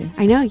happen.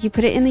 I know you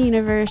put it in the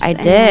universe. I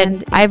and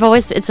did.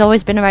 It's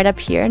always been right up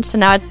here, and so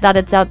now that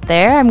it's out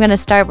there, I'm gonna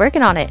start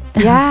working on it.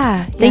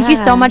 Yeah. Thank you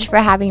so much for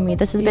having me.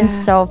 This has been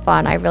Yeah. so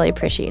fun. I really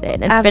appreciate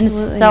it. It's been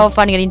Absolutely. so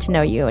fun getting to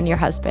know you and your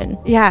husband.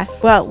 Yeah.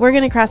 Well, we're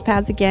going to cross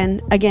paths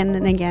again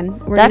and again.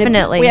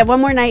 Definitely. We have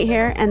one more night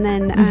here and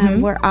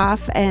then we're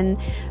off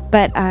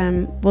but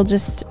we'll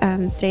just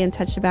stay in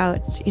touch about,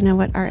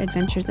 what our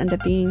adventures end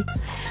up being.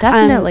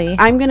 Definitely.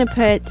 I'm going to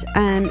put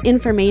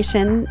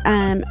information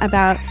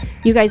about,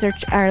 you guys are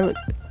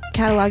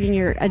cataloging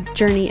your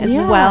journey as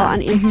well on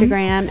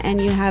Instagram,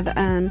 and you have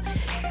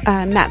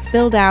Matt's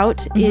Build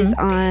Out is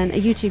on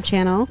a YouTube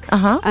channel,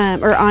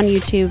 or on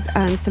YouTube.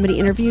 Somebody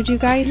interviewed you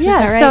guys.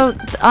 Yeah. Is that right? So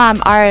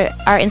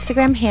our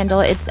Instagram handle,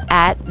 it's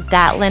at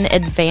Datlin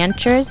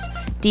Adventures,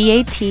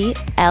 DATLEN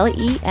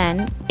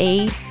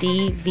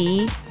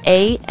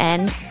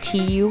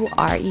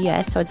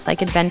ADVANTURES. So it's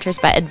like adventures,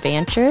 but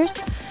adventures.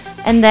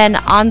 And then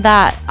on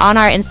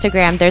our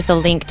Instagram, there's a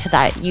link to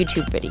that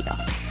YouTube video.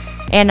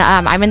 And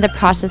I'm in the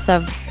process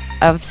of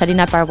setting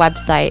up our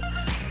website.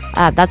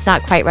 That's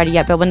not quite ready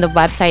yet, but when the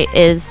website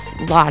is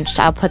launched,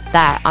 I'll put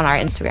that on our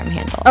Instagram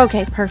handle.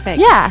 Okay, perfect.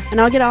 Yeah.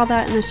 And I'll get all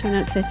that in the show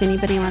notes if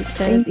anybody wants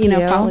to, Thank you.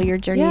 follow your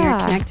journey or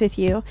connect with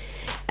you.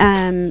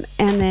 And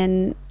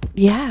then,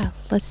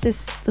 let's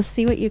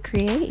see what you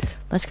create.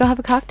 Let's go have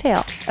a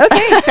cocktail.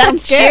 Okay,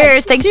 sounds good.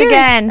 Cheers. Thanks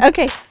again.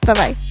 Okay,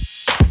 bye-bye.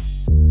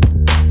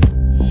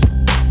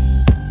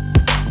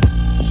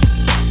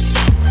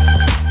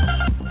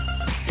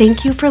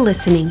 Thank you for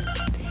listening,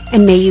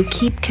 and may you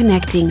keep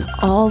connecting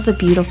all the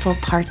beautiful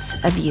parts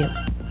of you.